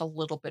been just a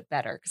little bit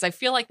better, because I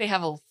feel like they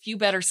have a few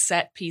better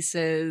set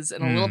pieces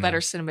and a little better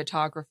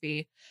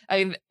cinematography.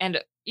 I mean, and,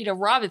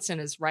 Robinson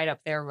is right up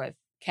there with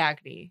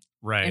Cagney.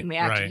 Right. In the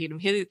acting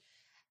kingdom.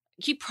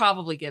 He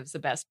probably gives the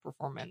best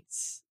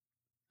performance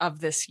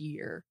of this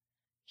year.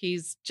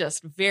 He's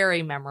just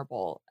very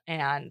memorable.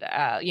 And,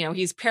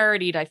 he's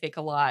parodied, I think,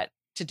 a lot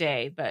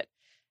today, but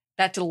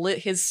that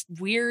his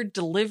weird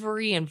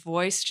delivery and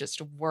voice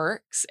just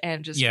works,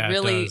 and just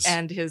really,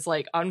 and his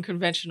like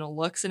unconventional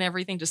looks and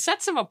everything just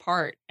sets him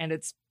apart. And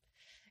it's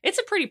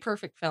a pretty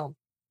perfect film.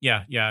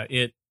 Yeah.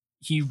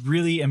 He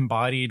really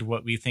embodied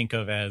what we think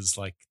of as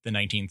like the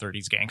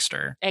 1930s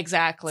gangster.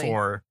 Exactly.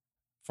 For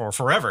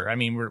forever. I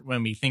mean,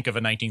 when we think of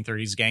a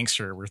 1930s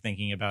gangster, we're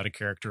thinking about a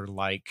character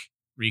like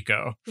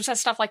Rico, who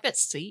says stuff like this.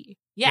 See,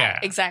 yeah.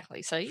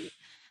 Exactly. So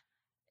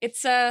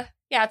it's a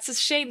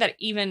shame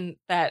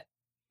that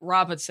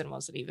Robinson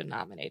wasn't even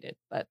nominated,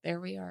 but there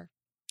we are.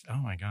 Oh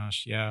my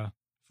gosh, yeah.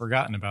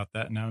 Forgotten about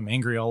that. Now I'm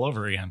angry all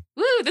over again.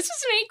 Woo, this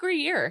was an angry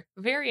year.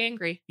 Very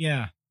angry.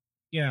 Yeah.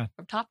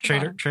 From top to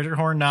bottom. Trader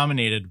Horn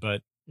nominated,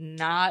 but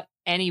not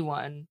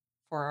anyone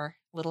for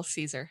Little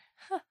Caesar.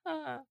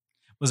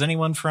 Was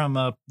anyone from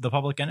The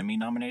Public Enemy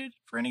nominated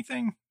for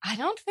anything? I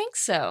don't think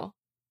so.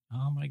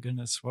 Oh my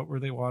goodness, what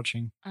were they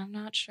watching? I'm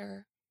not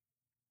sure.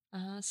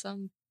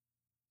 Some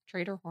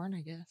Trader Horn,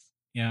 I guess.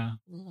 Yeah,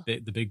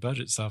 the big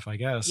budget stuff, I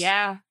guess.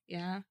 Yeah.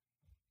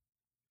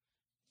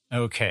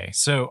 Okay,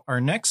 so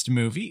our next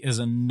movie is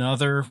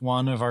another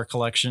one of our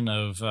collection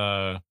of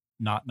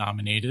not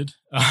nominated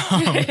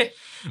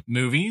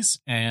movies,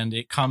 and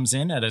it comes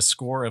in at a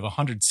score of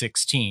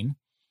 116.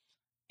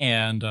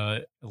 And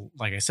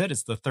like I said,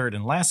 it's the third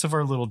and last of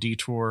our little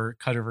detour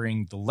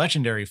covering the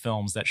legendary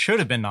films that should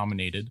have been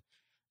nominated,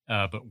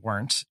 but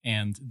weren't.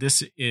 And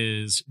this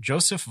is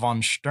Joseph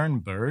von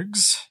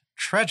Sternberg's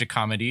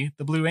tragicomedy,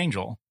 The Blue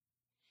Angel.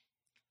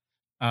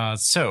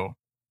 So,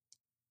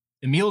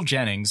 Emil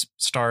Jennings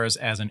stars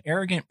as an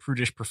arrogant,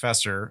 prudish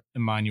professor,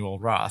 Emmanuel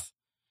Roth,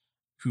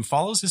 who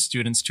follows his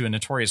students to a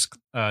notorious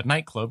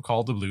nightclub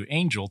called The Blue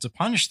Angel to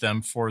punish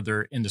them for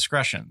their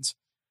indiscretions.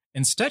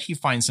 Instead, he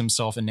finds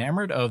himself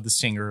enamored of the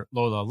singer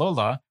Lola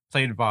Lola,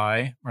 played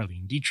by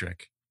Marlene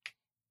Dietrich.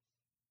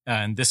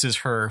 And this is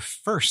her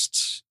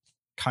first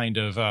kind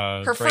of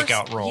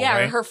breakout role,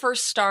 right? Her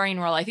first starring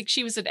role. I think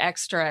she was an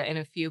extra in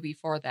a few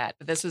before that,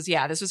 but this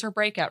was her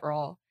breakout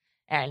role,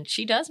 and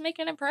she does make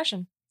an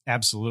impression.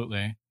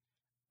 Absolutely.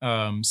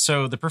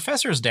 So the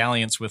professor's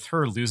dalliance with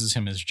her loses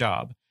him his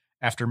job.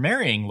 After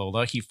marrying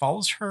Lola, he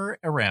follows her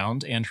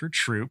around and her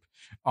troupe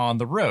on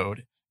the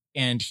road,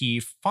 and he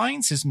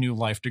finds his new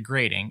life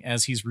degrading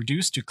as he's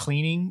reduced to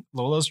cleaning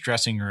Lola's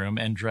dressing room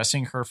and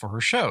dressing her for her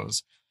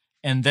shows,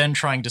 and then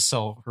trying to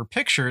sell her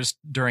pictures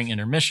during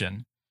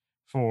intermission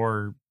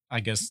for, I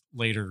guess,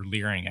 later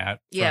leering at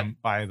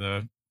by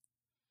the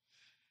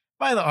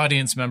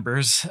audience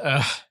members.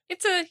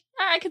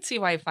 I could see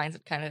why he finds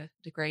it kind of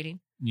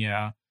degrading.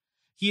 Yeah.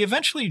 He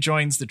eventually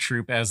joins the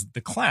troupe as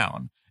the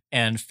clown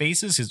and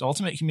faces his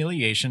ultimate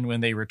humiliation when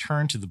they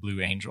return to the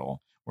Blue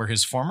Angel, where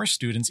his former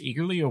students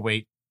eagerly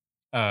await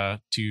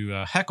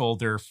to heckle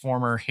their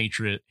former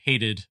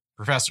hated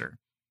professor.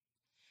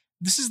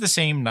 This is the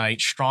same night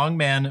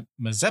strongman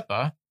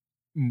Mazeppa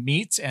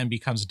meets and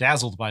becomes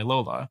dazzled by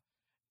Lola,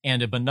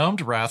 and a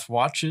benumbed Wrath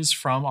watches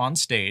from on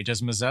stage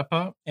as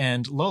Mazeppa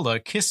and Lola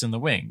kiss in the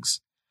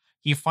wings.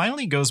 He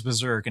finally goes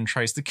berserk and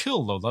tries to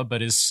kill Lola,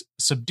 but is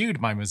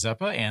subdued by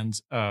Mazeppa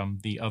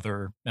and the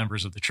other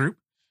members of the troupe.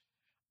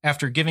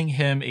 After giving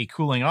him a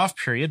cooling off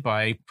period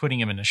by putting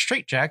him in a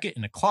straitjacket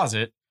in a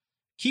closet,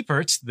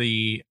 Kiepert,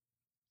 the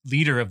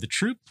leader of the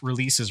troupe,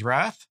 releases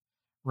Wrath.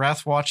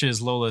 Wrath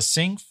watches Lola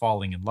sing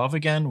Falling in Love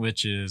Again,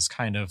 which is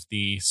kind of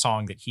the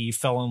song that he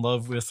fell in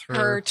love with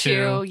her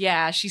too.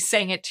 Yeah, she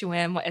sang it to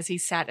him as he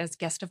sat as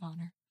guest of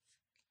honor.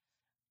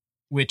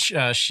 Which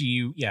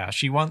she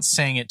once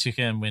sang it to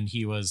him when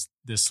he was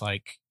this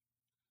like,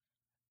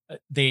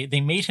 they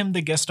made him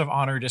the guest of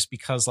honor just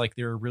because like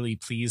they were really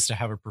pleased to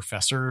have a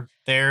professor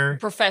there.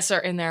 Professor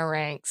in their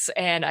ranks.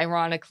 And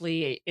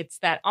ironically, it's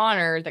that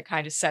honor that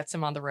kind of sets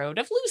him on the road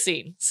of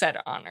losing said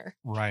honor.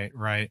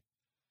 Right.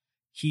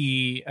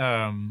 He,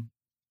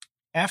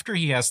 after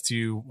he has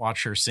to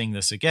watch her sing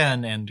this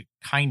again, and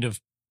kind of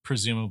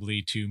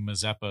presumably to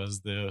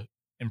Mazeppa's the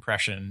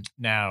impression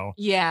now.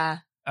 Yeah.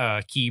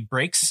 He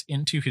breaks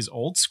into his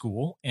old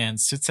school and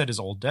sits at his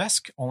old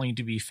desk, only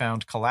to be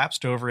found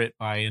collapsed over it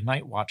by a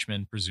night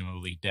watchman,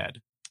 presumably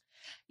dead.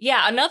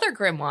 Yeah, another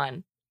grim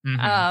one.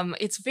 Mm-hmm.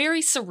 It's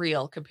very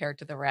surreal compared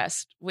to the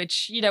rest,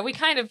 which, we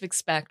kind of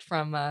expect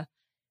from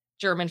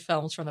German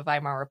films from the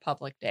Weimar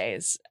Republic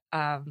days.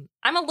 I'm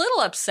a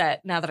little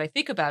upset now that I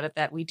think about it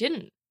that we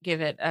didn't give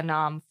it a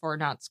nom for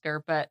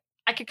Notsker, but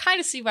I could kind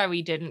of see why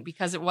we didn't,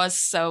 because it was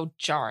so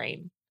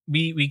jarring.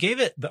 We gave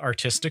it the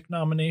artistic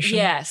nomination.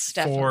 Yes,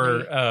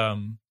 definitely. For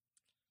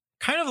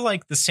kind of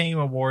like the same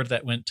award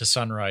that went to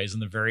Sunrise in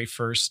the very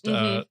first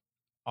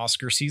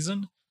Oscar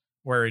season,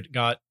 where it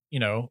got,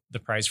 the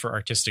prize for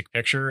artistic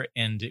picture,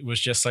 and it was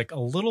just like a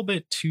little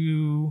bit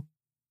too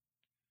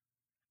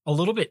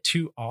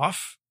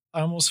off,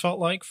 I almost felt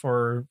like,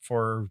 for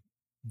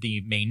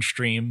the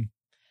mainstream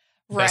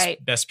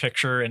best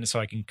picture. And so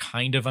I can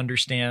kind of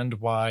understand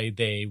why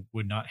they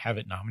would not have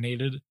it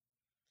nominated.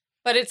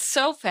 But it's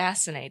so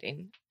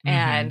fascinating.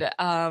 And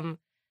an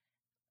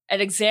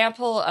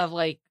example of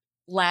like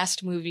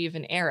last movie of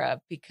an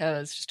era,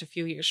 because just a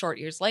few short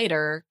years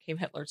later came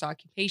Hitler's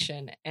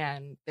occupation,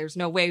 and there's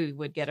no way we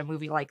would get a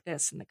movie like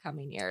this in the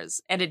coming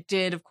years. And it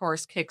did, of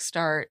course,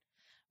 kickstart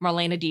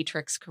Marlene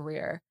Dietrich's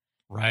career.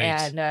 Right.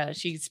 And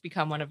she's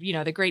become one of,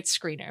 the great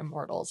screen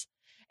immortals.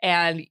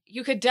 And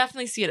you could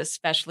definitely see it,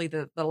 especially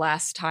the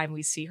last time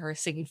we see her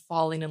singing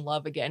Falling in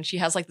Love Again. She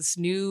has like this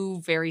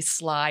new, very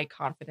sly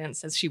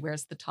confidence as she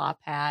wears the top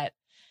hat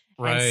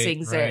and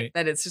sings it,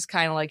 that it's just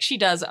kind of like she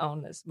does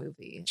own this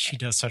movie. She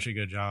does such a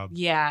good job.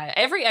 Yeah.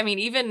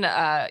 Even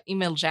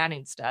Emil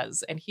Jannings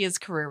does. And his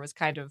career was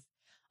kind of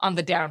on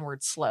the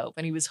downward slope.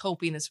 And he was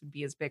hoping this would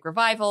be his big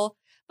revival.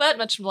 But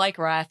much like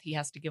Wrath, he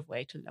has to give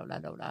way to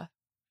Lola Lola.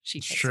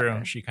 It's true.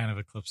 Over. She kind of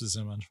eclipses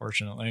him,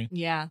 unfortunately.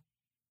 Yeah.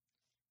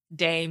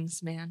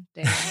 Dames, man.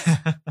 Dames.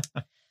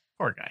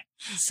 Poor guy.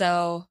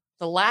 So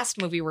the last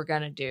movie we're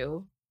going to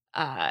do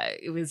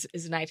is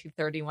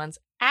 1931's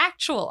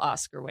actual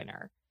Oscar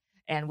winner,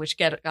 and which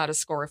got a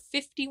score of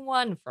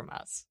 51 from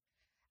us.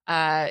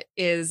 And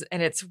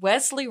it's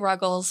Wesley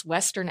Ruggles'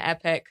 Western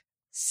epic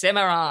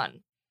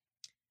Cimarron,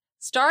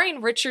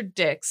 starring Richard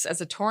Dix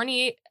as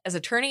attorney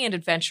and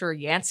adventurer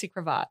Yancey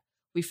Cravat.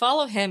 We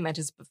follow him and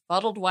his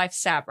befuddled wife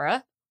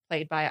Sabra,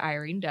 played by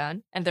Irene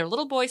Dunne, and their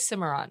little boy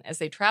Cimarron as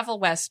they travel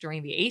west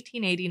during the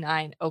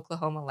 1889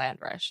 Oklahoma land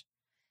rush.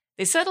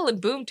 They settle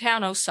in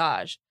boomtown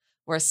Osage,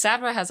 where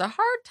Sabra has a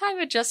hard time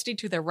adjusting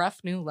to their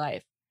rough new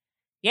life.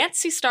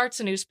 Yancey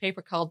starts a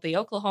newspaper called the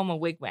Oklahoma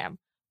Wigwam,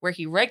 where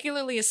he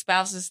regularly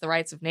espouses the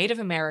rights of Native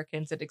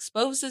Americans and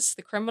exposes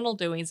the criminal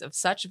doings of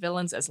such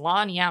villains as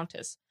Lon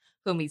Yountess,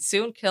 whom he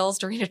soon kills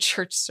during a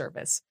church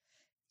service.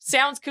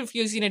 Sounds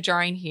confusing and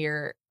jarring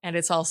here, and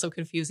it's also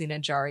confusing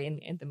and jarring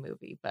in the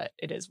movie, but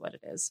it is what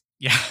it is.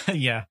 Yeah,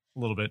 a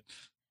little bit.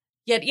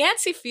 Yet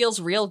Yancey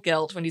feels real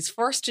guilt when he's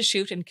forced to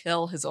shoot and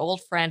kill his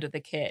old friend the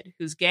kid,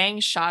 whose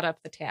gang shot up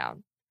the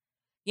town.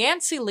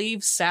 Yancey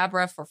leaves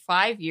Sabra for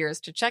 5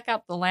 years to check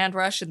out the land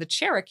rush in the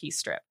Cherokee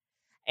Strip,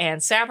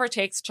 and Sabra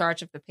takes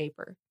charge of the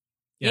paper.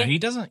 Yeah, he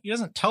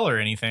doesn't tell her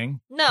anything.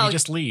 No. He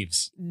just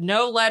leaves.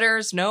 No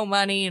letters, no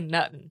money,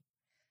 nothing.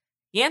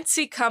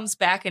 Yancey comes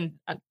back in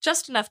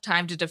just enough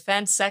time to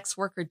defend sex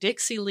worker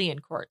Dixie Lee in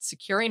court,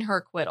 securing her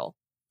acquittal.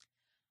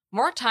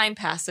 More time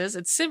passes,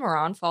 and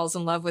Cimarron falls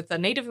in love with a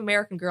Native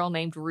American girl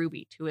named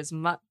Ruby, to his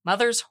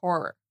mother's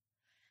horror.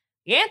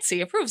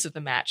 Yancey approves of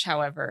the match,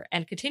 however,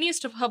 and continues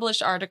to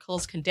publish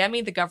articles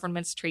condemning the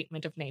government's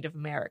treatment of Native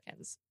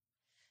Americans.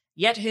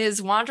 Yet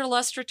his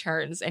wanderlust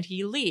returns, and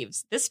he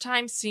leaves, this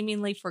time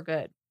seemingly for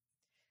good.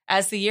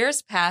 As the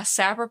years pass,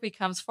 Sabra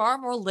becomes far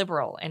more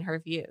liberal in her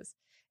views,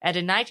 and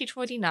in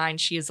 1929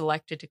 she is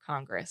elected to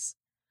Congress.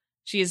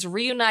 She is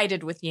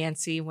reunited with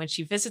Yancey when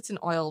she visits an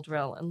oil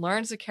drill and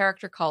learns a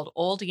character called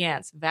Old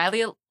Yance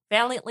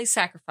valiantly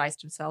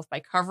sacrificed himself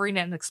by covering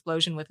an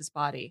explosion with his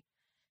body.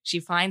 She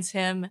finds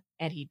him,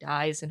 and he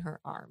dies in her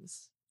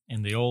arms.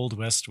 And the Old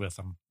West with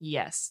him.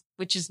 Yes,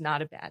 which is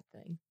not a bad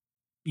thing.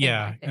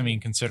 Yeah, I mean,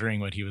 considering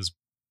what he was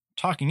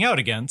talking out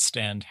against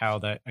and how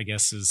that, I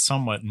guess, is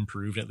somewhat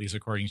improved, at least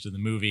according to the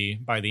movie,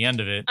 by the end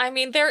of it. I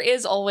mean, there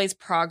is always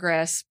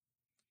progress,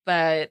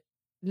 but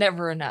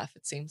never enough,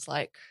 it seems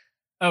like.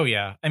 Oh,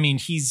 yeah. I mean,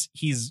 he's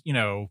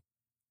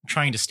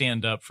trying to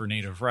stand up for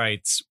Native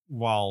rights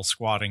while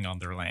squatting on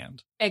their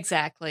land.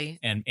 Exactly.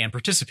 And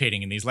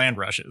participating in these land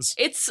rushes.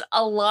 It's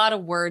a lot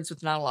of words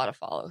with not a lot of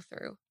follow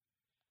through.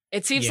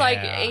 It seems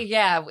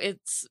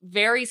it's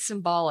very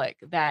symbolic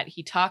that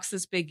he talks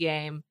this big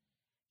game,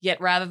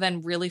 yet rather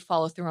than really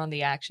follow through on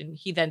the action,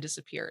 he then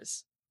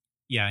disappears.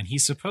 Yeah, and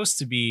he's supposed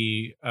to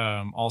be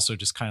also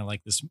just kind of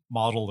like this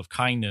model of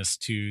kindness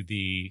to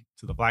the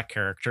black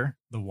character,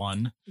 the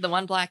one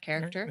black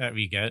character that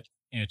we get,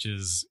 which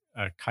is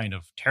a kind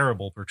of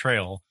terrible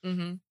portrayal.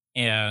 Mm-hmm.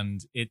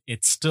 And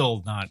it's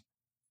still not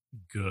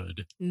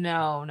good.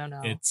 No.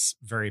 It's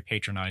very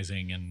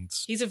patronizing and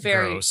he's a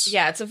very gross.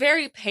 Yeah, it's a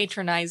very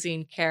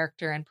patronizing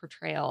character and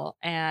portrayal.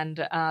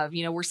 And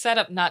we're set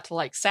up not to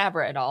like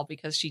Sabra at all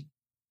because she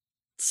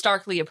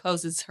starkly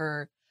opposes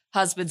her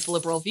husband's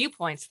liberal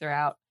viewpoints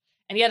throughout.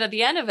 And yet at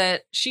the end of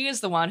it, she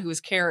is the one who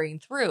is carrying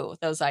through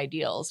those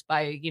ideals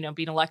by, you know,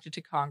 being elected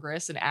to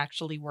Congress and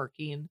actually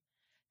working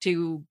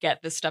to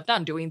get this stuff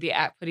done, putting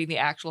the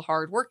actual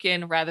hard work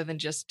in rather than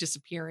just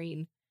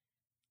disappearing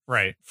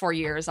for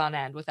years on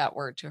end without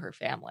word to her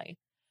family.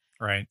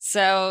 Right.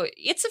 So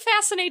it's a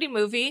fascinating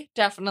movie,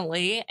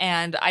 definitely.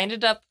 And I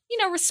ended up, you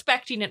know,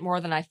 respecting it more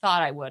than I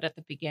thought I would at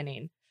the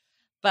beginning.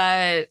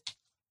 But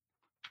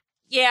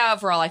yeah,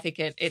 overall, I think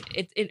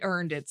it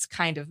earned its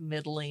kind of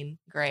middling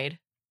grade.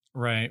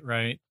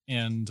 Right.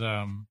 And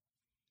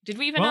did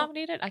we even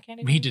nominate it? I can't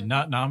even We did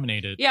not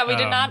nominate it. Yeah, we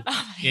did not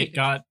nominate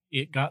it.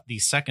 It got the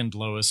second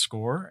lowest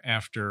score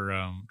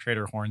after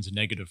Trader Horn's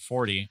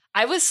 -40.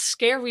 I was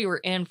scared we were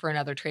in for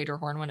another Trader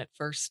Horn when it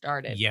first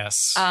started.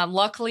 Yes.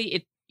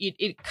 Luckily,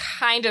 it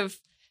kind of,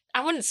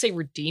 I wouldn't say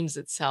redeems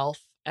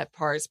itself at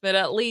parts, but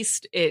at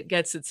least it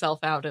gets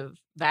itself out of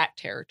that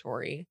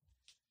territory.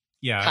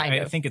 Yeah,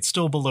 I think it's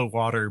still below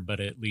water, but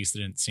at least it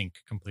didn't sink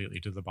completely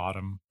to the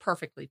bottom.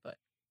 Perfectly put.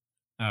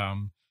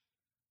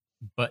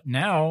 But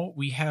now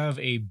we have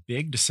a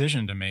big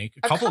decision to make,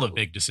 a couple of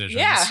big decisions.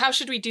 Yeah, how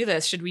should we do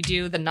this? Should we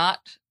do the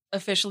not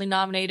officially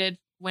nominated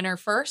winner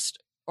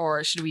first,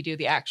 or should we do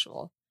the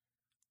actual?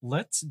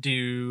 Let's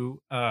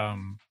do,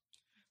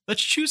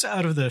 let's choose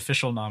out of the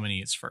official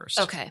nominees first.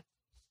 Okay.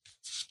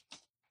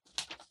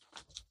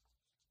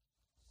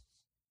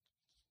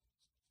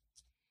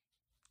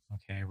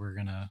 Okay, we're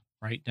going to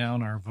write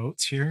down our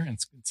votes here.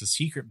 It's a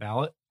secret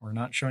ballot. We're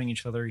not showing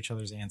each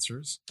other's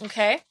answers.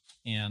 Okay.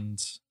 And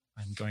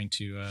I'm going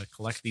to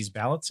collect these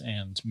ballots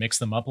and mix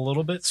them up a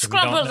little bit.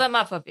 Scrumble them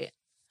up a bit.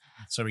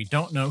 So we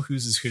don't know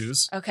whose is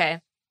whose.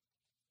 Okay.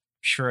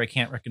 Sure, I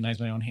can't recognize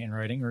my own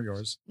handwriting or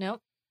yours.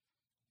 Nope.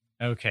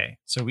 Okay,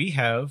 so we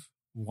have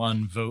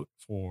one vote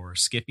for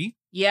Skippy.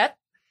 Yep.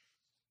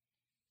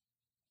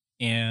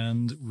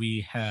 And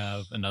we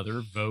have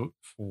another vote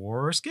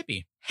for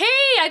Skippy. Hey,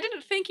 I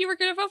didn't think you were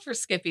going to vote for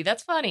Skippy.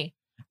 That's funny.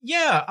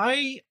 Yeah,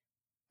 I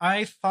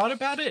thought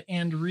about it,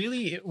 and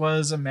really it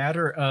was a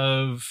matter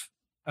of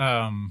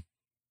I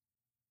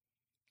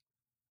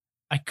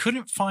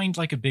couldn't find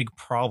like a big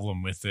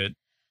problem with it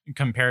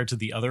compared to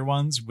the other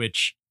ones,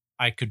 which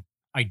I could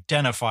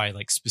identify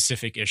like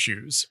specific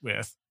issues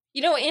with.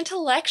 You know,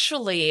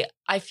 intellectually,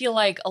 I feel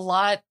like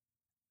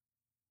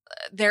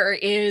there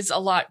is a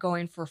lot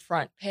going for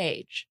front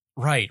page.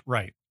 Right.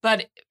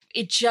 But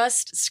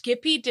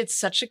Skippy did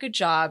such a good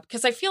job,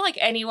 because I feel like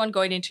anyone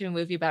going into a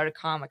movie about a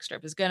comic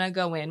strip is going to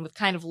go in with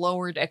kind of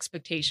lowered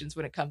expectations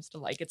when it comes to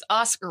like its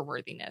Oscar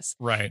worthiness.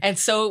 Right. And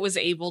so it was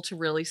able to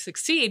really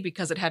succeed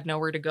because it had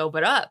nowhere to go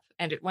but up,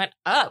 and it went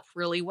up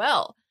really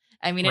well.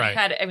 I mean, it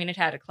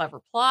had a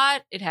clever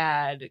plot, it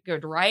had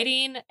good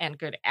writing and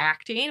good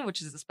acting,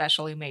 which is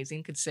especially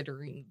amazing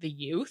considering the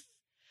youth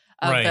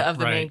of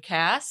the main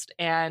cast,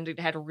 and it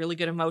had a really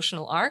good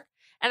emotional arc.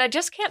 And I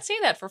just can't say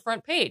that for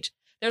Front Page.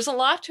 There's a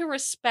lot to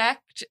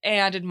respect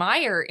and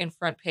admire in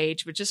Front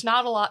Page, but just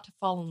not a lot to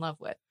fall in love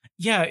with.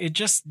 Yeah, it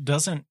just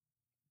doesn't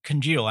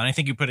congeal. And I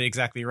think you put it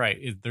exactly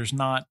right. There's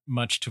not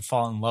much to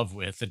fall in love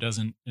with. It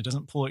doesn't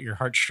pull at your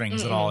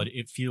heartstrings at all.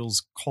 It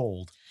feels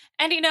cold.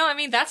 And, you know, I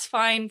mean, that's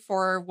fine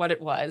for what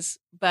it was.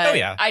 But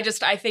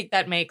I think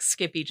that makes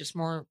Skippy just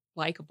more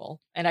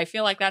likable. And I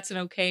feel like that's an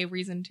okay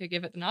reason to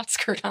give it the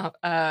Oscar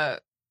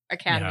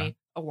Academy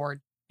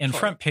Award. And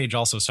Front Page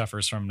also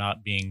suffers from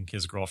not being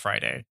His Girl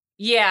Friday.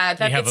 Yeah,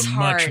 we have a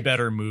much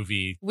better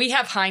movie. We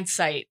have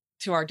hindsight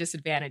to our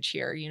disadvantage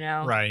here, you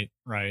know? Right.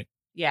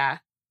 Yeah.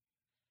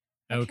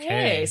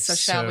 Okay, so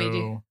shall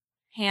we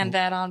hand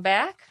that on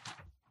back?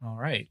 All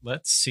right,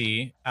 let's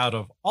see. Out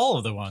of all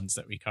of the ones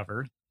that we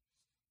covered,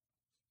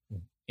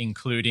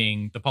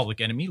 including The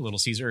Public Enemy, Little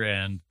Caesar,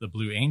 and The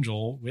Blue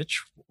Angel,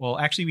 which, well,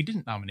 actually, we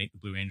didn't nominate The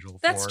Blue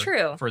Angel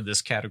for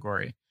this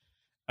category.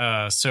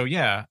 So,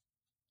 yeah,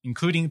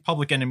 including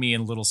Public Enemy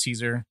and Little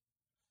Caesar,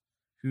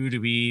 who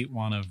do we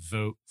want to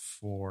vote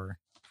for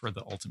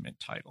the ultimate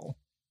title?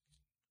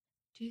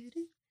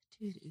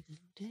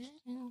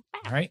 All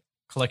right,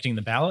 collecting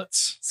the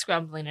ballots.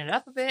 Scrumbling it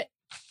up a bit.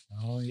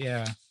 Oh,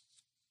 yeah.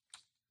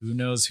 Who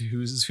knows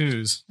whose is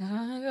whose?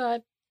 Oh,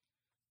 God.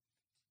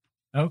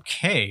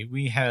 Okay,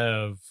 we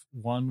have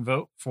one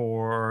vote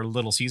for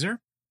Little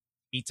Caesar.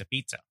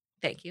 Pizza.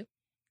 Thank you.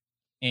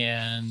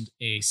 And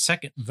a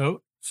second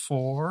vote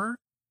for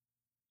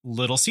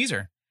Little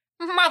Caesar.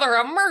 Mother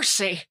of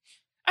mercy.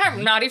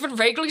 I'm not even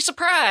vaguely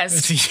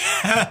surprised.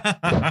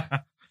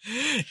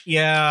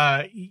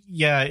 Yeah,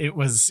 it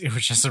was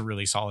just a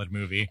really solid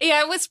movie.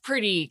 Yeah, it was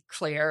pretty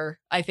clear,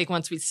 I think,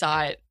 once we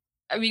saw it.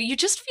 I mean, you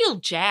just feel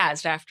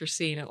jazzed after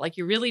seeing it. Like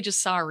you really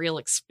just saw a real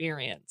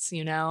experience,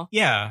 you know?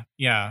 Yeah.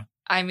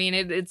 I mean,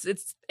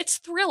 it's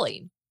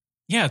thrilling.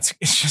 Yeah,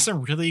 it's just a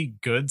really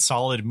good,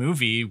 solid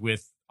movie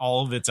with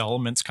all of its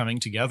elements coming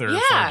together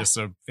for just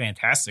a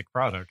fantastic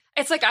product.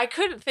 It's like I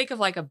couldn't think of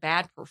like a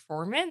bad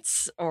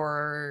performance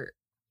or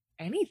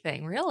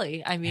anything,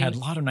 really. I mean, had a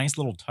lot of nice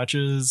little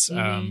touches.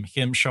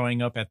 Him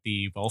showing up at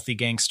the wealthy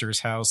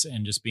gangster's house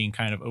and just being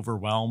kind of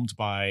overwhelmed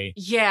by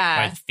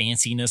the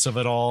fanciness of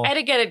it all. And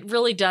again, it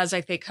really does,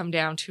 I think, come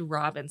down to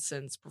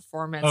Robinson's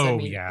performance. Oh, I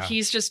mean,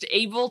 he's just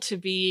able to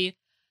be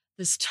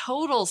this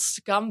total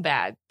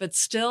scumbag, but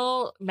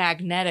still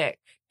magnetic.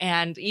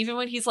 And even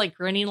when he's like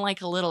grinning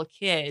like a little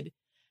kid,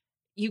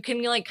 you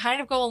can like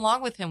kind of go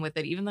along with him with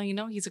it, even though you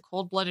know he's a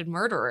cold-blooded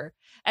murderer.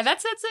 And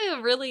that's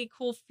a really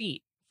cool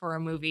feat for a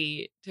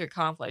movie to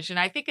accomplish. And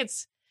I think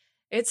it's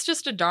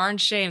just a darn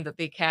shame that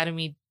the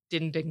Academy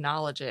didn't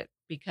acknowledge it,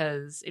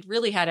 because it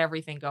really had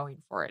everything going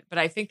for it. But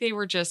I think they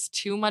were just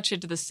too much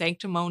into the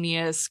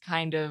sanctimonious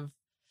kind of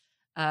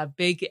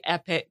big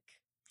epic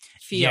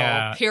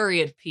feel,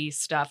 period piece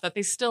stuff that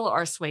they still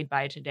are swayed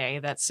by today,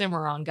 that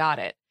Cimarron got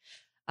it.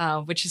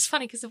 Which is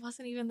funny because it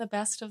wasn't even the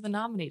best of the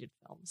nominated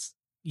films.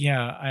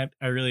 Yeah,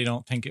 I really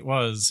don't think it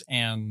was.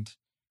 And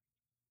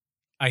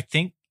I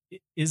think,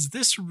 is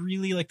this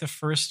really like the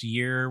first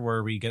year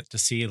where we get to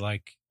see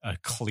like a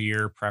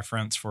clear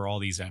preference for all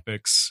these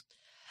epics?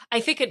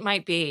 I think it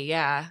might be,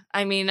 yeah.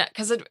 I mean,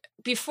 because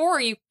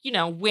before you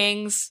know,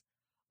 Wings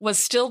was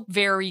still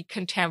very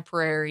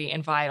contemporary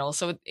and vital.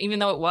 So even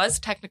though it was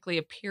technically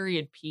a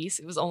period piece,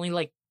 it was only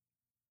like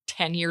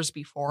 10 years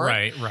before.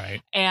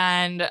 Right.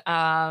 And,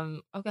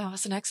 oh God,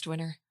 what's the next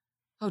winner?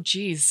 Oh,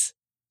 geez.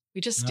 We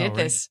just did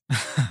this.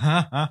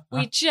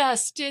 We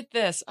just did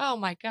this. Oh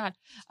my God.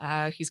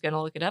 He's going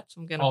to look it up.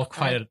 So I'm going to. All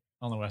Quiet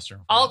on the Western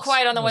Front. All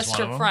Quiet on the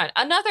Western Front.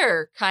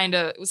 Another kind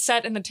of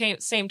set in the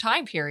same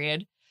time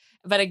period.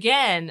 But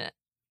again,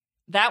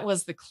 that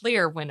was the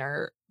clear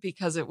winner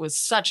because it was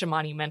such a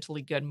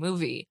monumentally good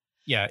movie.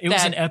 Yeah, it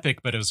was an epic,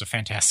 but it was a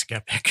fantastic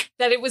epic.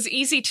 That it was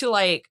easy to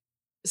like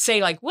say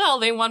like, well,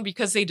 they won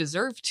because they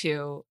deserve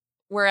to.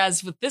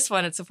 Whereas with this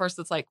one, it's the first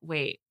that's like,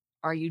 wait,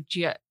 are you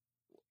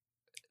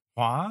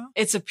what?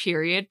 It's a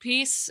period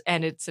piece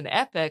and it's an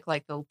epic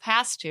like the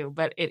past two,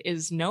 but it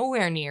is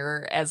nowhere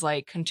near as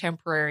like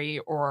contemporary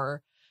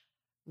or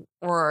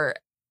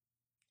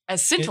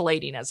as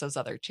scintillating as those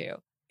other two.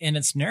 And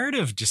its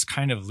narrative just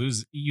kind of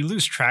lose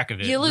track of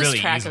it. You lose really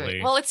track easily. Of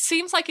it. Well, it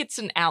seems like it's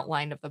an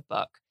outline of the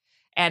book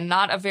and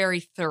not a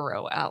very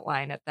thorough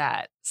outline at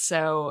that.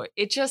 So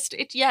it just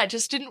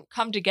didn't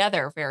come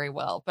together very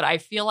well. But I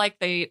feel like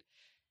they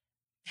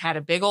had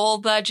a big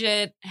old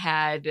budget,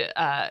 had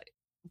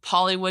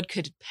Hollywood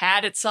could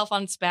pat itself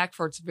on its back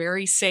for its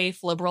very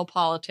safe liberal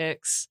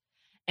politics.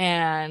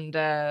 And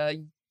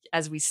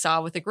as we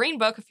saw with the Green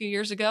Book a few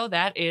years ago,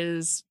 that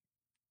is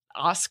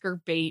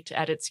Oscar bait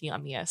at its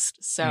yummiest.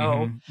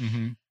 So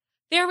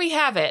there we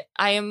have it.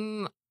 I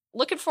am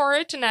looking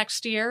forward to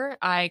next year.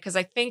 Because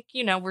I think,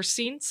 you know, we're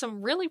seeing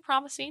some really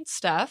promising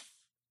stuff.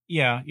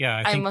 Yeah.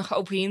 I'm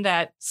hoping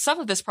that some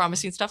of this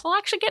promising stuff will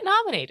actually get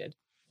nominated.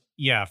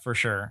 Yeah, for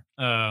sure.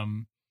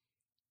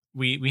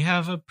 We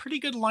have a pretty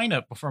good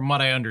lineup from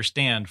what I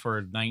understand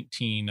for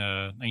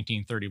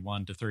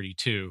 1931 to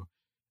 32.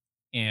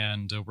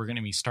 And we're going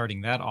to be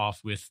starting that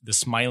off with The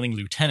Smiling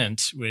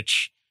Lieutenant,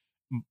 which,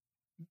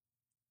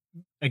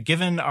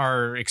 given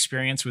our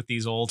experience with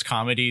these old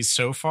comedies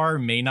so far,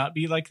 may not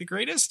be like the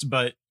greatest,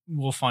 but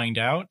we'll find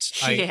out.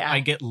 I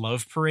get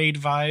Love Parade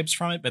vibes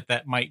from it, but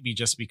that might be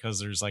just because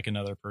there's like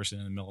another person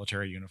in a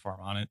military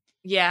uniform on it.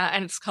 Yeah,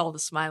 and it's called The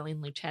Smiling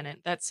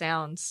Lieutenant. That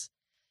sounds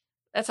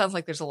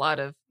like there's a lot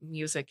of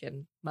music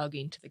and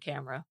mugging to the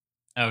camera.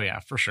 Oh,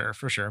 yeah, for sure.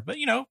 But,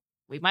 you know.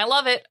 We might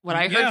love it. When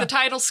I heard the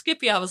title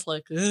Skippy, I was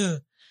like, ugh.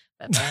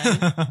 But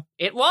then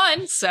it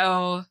won,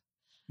 so.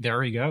 There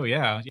we go,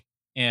 yeah.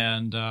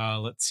 And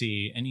let's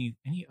see, any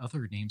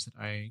other names that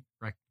I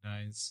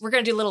recognize? We're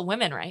going to do Little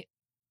Women, right?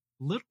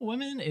 Little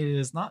Women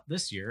is not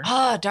this year.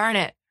 Oh, darn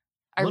it.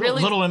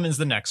 Little Women is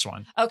the next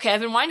one. Okay,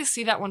 I've been wanting to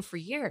see that one for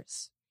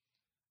years.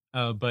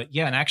 But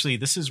yeah, and actually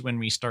this is when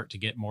we start to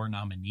get more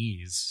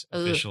nominees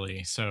officially.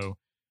 Ugh. So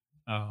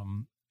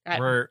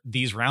where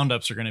these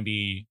roundups are going to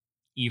be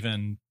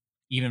even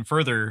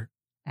further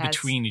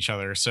between each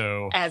other.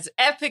 So as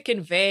epic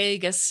and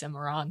vague as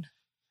Cimarron.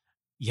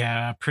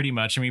 Yeah, pretty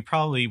much. And we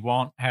probably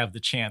won't have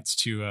the chance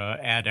to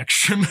add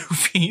extra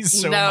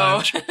movies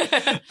much.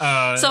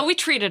 So we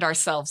treated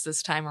ourselves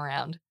this time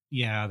around.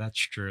 Yeah, that's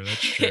true.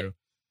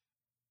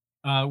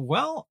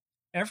 Well,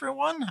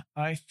 everyone,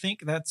 I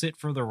think that's it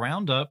for the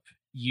roundup.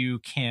 You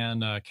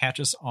can catch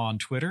us on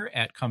Twitter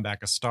at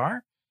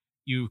comebackastar.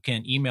 You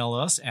can email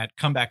us at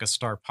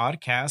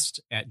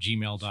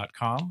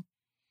comebackastarpodcast@gmail.com.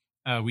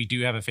 We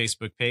do have a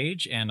Facebook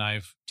page, and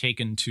I've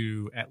taken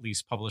to at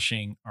least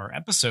publishing our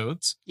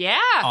episodes. Yeah,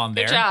 on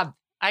there. Good job.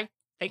 I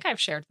think I've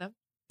shared them.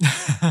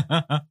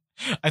 I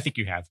think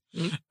you have.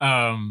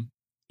 Mm-hmm.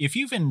 If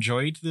you've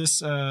enjoyed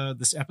this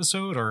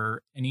episode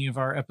or any of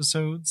our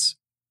episodes,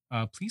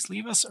 please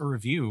leave us a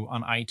review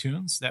on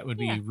iTunes. That would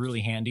be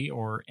really handy,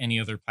 or any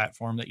other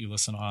platform that you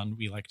listen on.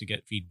 We like to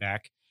get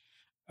feedback.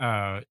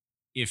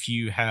 If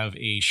you have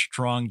a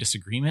strong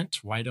disagreement,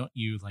 why don't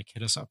you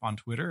hit us up on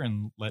Twitter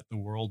and let the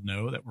world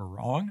know that we're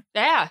wrong?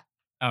 Yeah.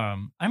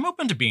 I'm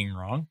open to being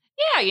wrong.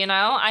 Yeah,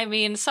 I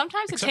mean,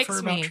 sometimes Except it takes for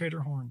about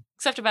Trader Horn.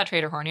 Except about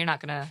Trader Horn. You're not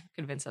going to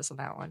convince us on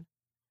that one.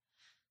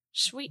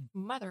 Sweet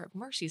mother of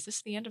mercy. Is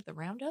this the end of the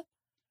roundup?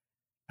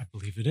 I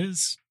believe it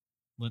is.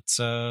 Let's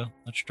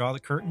draw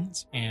the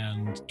curtains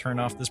and turn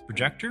off this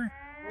projector.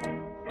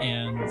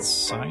 And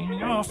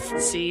signing off.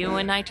 See you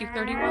in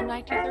 1931,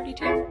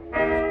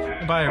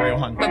 1932. Bye,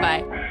 everyone.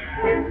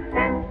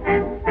 Bye-bye.